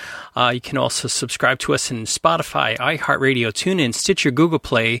else. You can also subscribe to us in Spotify, iHeartRadio, TuneIn, Stitcher, Google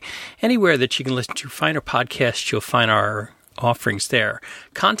Play, anywhere that you can listen to finer podcasts. You'll find our offerings there.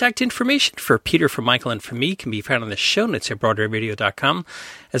 Contact information for Peter, for Michael, and for me can be found on the show notes at BroadwayRadio.com,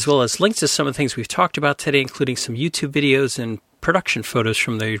 as well as links to some of the things we've talked about today, including some YouTube videos and production photos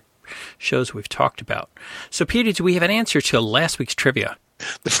from the shows we've talked about. So, Peter, do we have an answer to last week's trivia?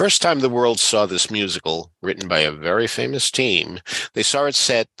 The first time the world saw this musical, written by a very famous team, they saw it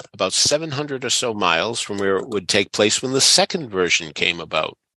set about 700 or so miles from where it would take place when the second version came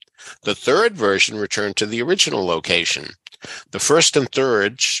about. The third version returned to the original location. The first and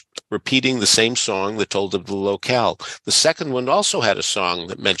third repeating the same song that told of the locale. The second one also had a song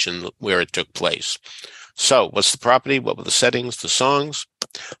that mentioned where it took place. So, what's the property? What were the settings, the songs?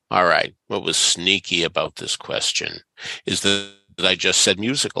 All right, what was sneaky about this question is that I just said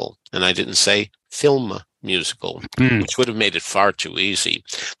musical, and I didn't say film musical, which would have made it far too easy.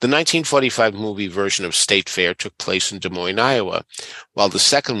 The 1945 movie version of State Fair took place in Des Moines, Iowa, while the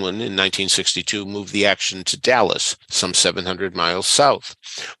second one in 1962 moved the action to Dallas, some 700 miles south.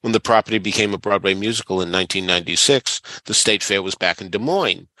 When the property became a Broadway musical in 1996, the State Fair was back in Des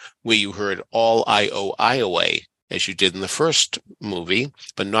Moines, where you heard All I-O Iowa, as you did in the first movie,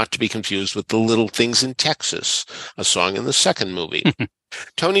 but not to be confused with The Little Things in Texas, a song in the second movie.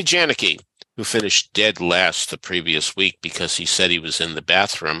 Tony Janicki, who finished dead last the previous week because he said he was in the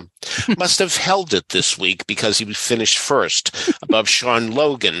bathroom, must have held it this week because he was finished first, above Sean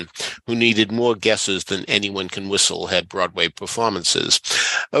Logan, who needed more guesses than Anyone Can Whistle had Broadway performances.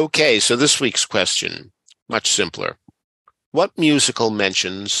 Okay, so this week's question, much simpler. What musical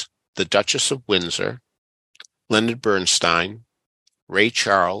mentions the Duchess of Windsor, Leonard Bernstein, Ray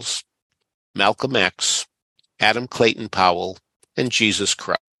Charles, Malcolm X, Adam Clayton Powell, and Jesus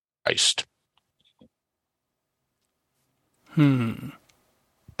Christ?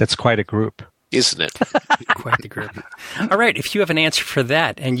 That's quite a group. Isn't it? Quite the group. All right, if you have an answer for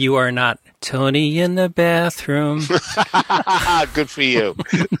that and you are not Tony in the bathroom, good for you.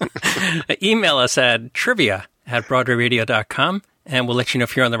 Email us at trivia@broadwayradio.com and we'll let you know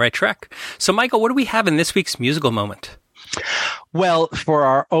if you're on the right track. So, Michael, what do we have in this week's musical moment? Well, for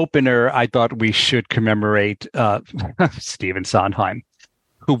our opener, I thought we should commemorate Stephen Sondheim,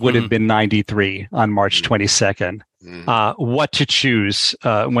 who would have been 93 on March 22nd. What to choose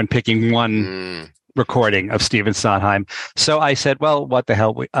when picking one recording of Stephen Sondheim. So I said, well, what the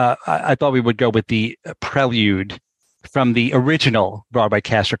hell? I thought we would go with the prelude from the original Broadway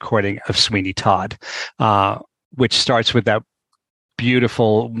cast recording of Sweeney Todd, which starts with that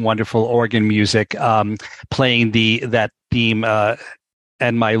beautiful, wonderful organ music, playing that theme,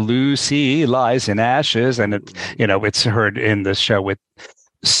 "And My Lucy Lies in Ashes," and it's heard in the show with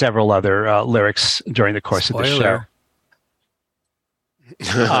several other lyrics during the course Spoiler. of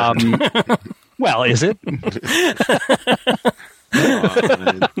the show. Well, is it?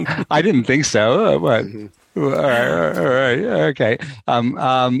 I didn't think so. What? All right, okay.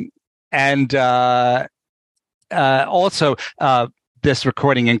 And also, this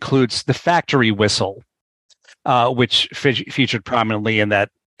recording includes the factory whistle, which featured prominently in that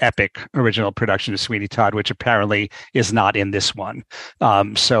epic original production of Sweeney Todd, which apparently is not in this one.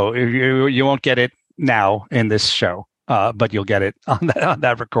 So you won't get it now in this show, but you'll get it on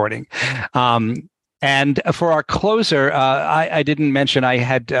that recording. And for our closer, I didn't mention I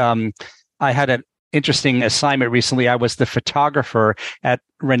had an interesting assignment recently. I was the photographer at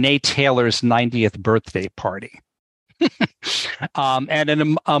Renee Taylor's 90th birthday party.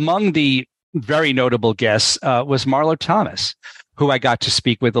 And among the very notable guests was Marlo Thomas, who I got to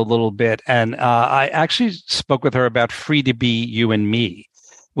speak with a little bit. And I actually spoke with her about Free to Be You and Me,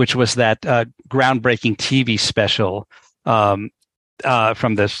 which was that groundbreaking TV special from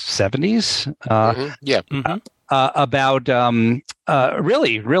the 70s. Yeah. About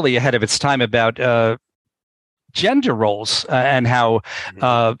really ahead of its time about gender roles and how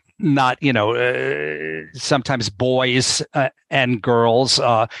not, sometimes boys and girls,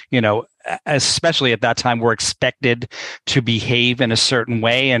 especially at that time, were expected to behave in a certain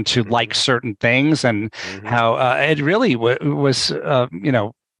way and to like certain things, and how it really was,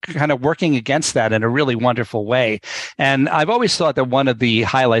 kind of working against that in a really wonderful way. And I've always thought that one of the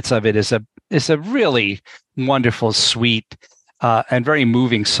highlights of it is a really wonderful, sweet, and very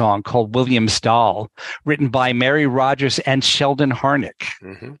moving song called William's Doll, written by Mary Rodgers and Sheldon Harnick,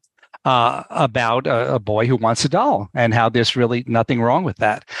 about a boy who wants a doll and how there's really nothing wrong with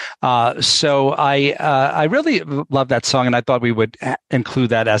that. So I really love that song, and I thought we would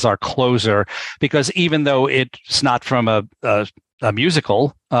include that as our closer, because even though it's not from a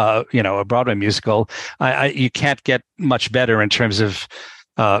musical, a Broadway musical, you can't get much better in terms of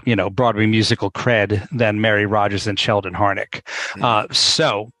Broadway musical cred than Mary Rodgers and Sheldon Harnick.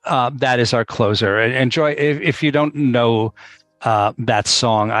 So that is our closer. Enjoy. If you don't know that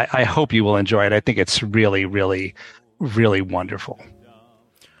song, I hope you will enjoy it. I think it's really, really, really wonderful.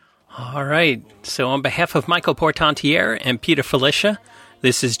 All right. So on behalf of Michael Portantiere and Peter Felicia,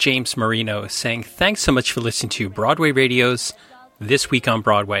 this is James Marino saying thanks so much for listening to Broadway Radio's This Week on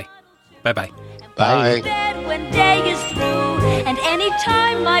Broadway. Bye-bye. Bye. When day is through, and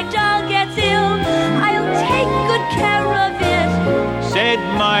anytime my doll gets ill, I'll take good care of it, said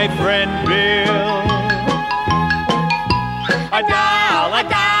my friend Bill. A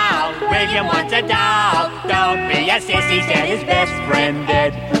doll, William wants a doll. Don't be a sissy, said his best friend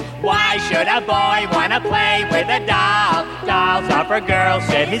did. Why should a boy want to play with a doll? Dolls are for girls,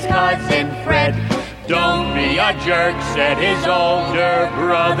 said his cousin Fred. Don't be a jerk, said his older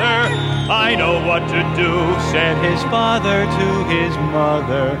brother. I know what to do, said his father to his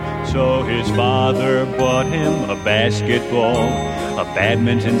mother. So his father bought him a basketball, a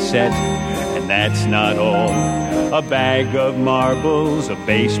badminton set, and that's not all. A bag of marbles, a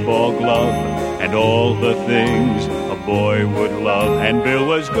baseball glove, and all the things a boy would love. And Bill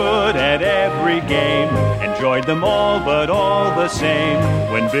was good at every game, enjoyed them all, but all the same.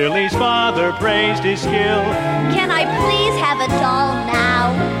 When Billy's father praised his skill, can I please have a doll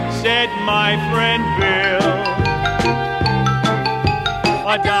now, said my friend Bill.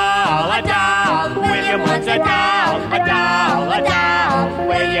 A doll, William wants a doll. A doll,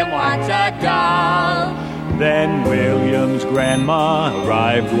 William wants a doll. Then William's grandma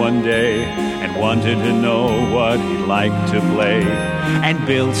arrived one day and wanted to know what he'd like to play. And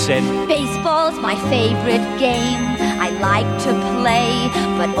Bill said, baseball's my favorite game. I like to play,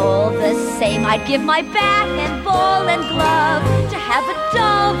 but all the same, I'd give my bat and ball and glove to have a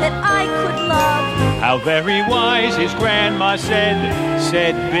doll that I could love. How very wise, his grandma said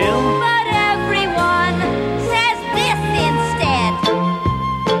Bill. But everyone says this instead.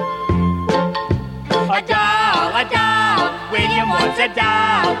 A doll, William wants a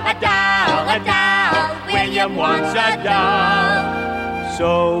doll. A doll, William wants a doll.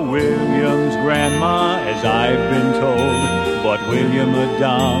 So William's grandma, as I've been told, bought William a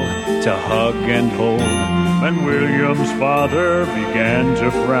doll to hug and hold. And William's father began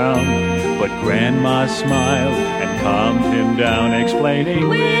to frown, but grandma smiled and calmed him down, explaining,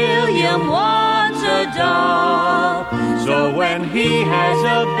 William wants a a doll. So when he has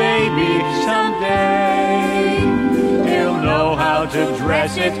a baby someday, he'll know how to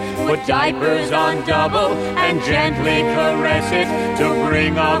dress it, put diapers on double, and gently caress it to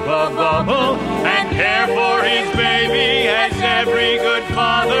bring up a bubble, and care for his baby as every good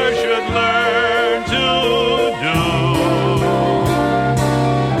father should learn to do.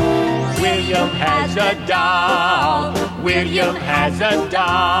 William has a doll, William has a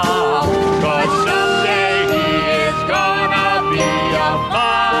doll, 'cause someday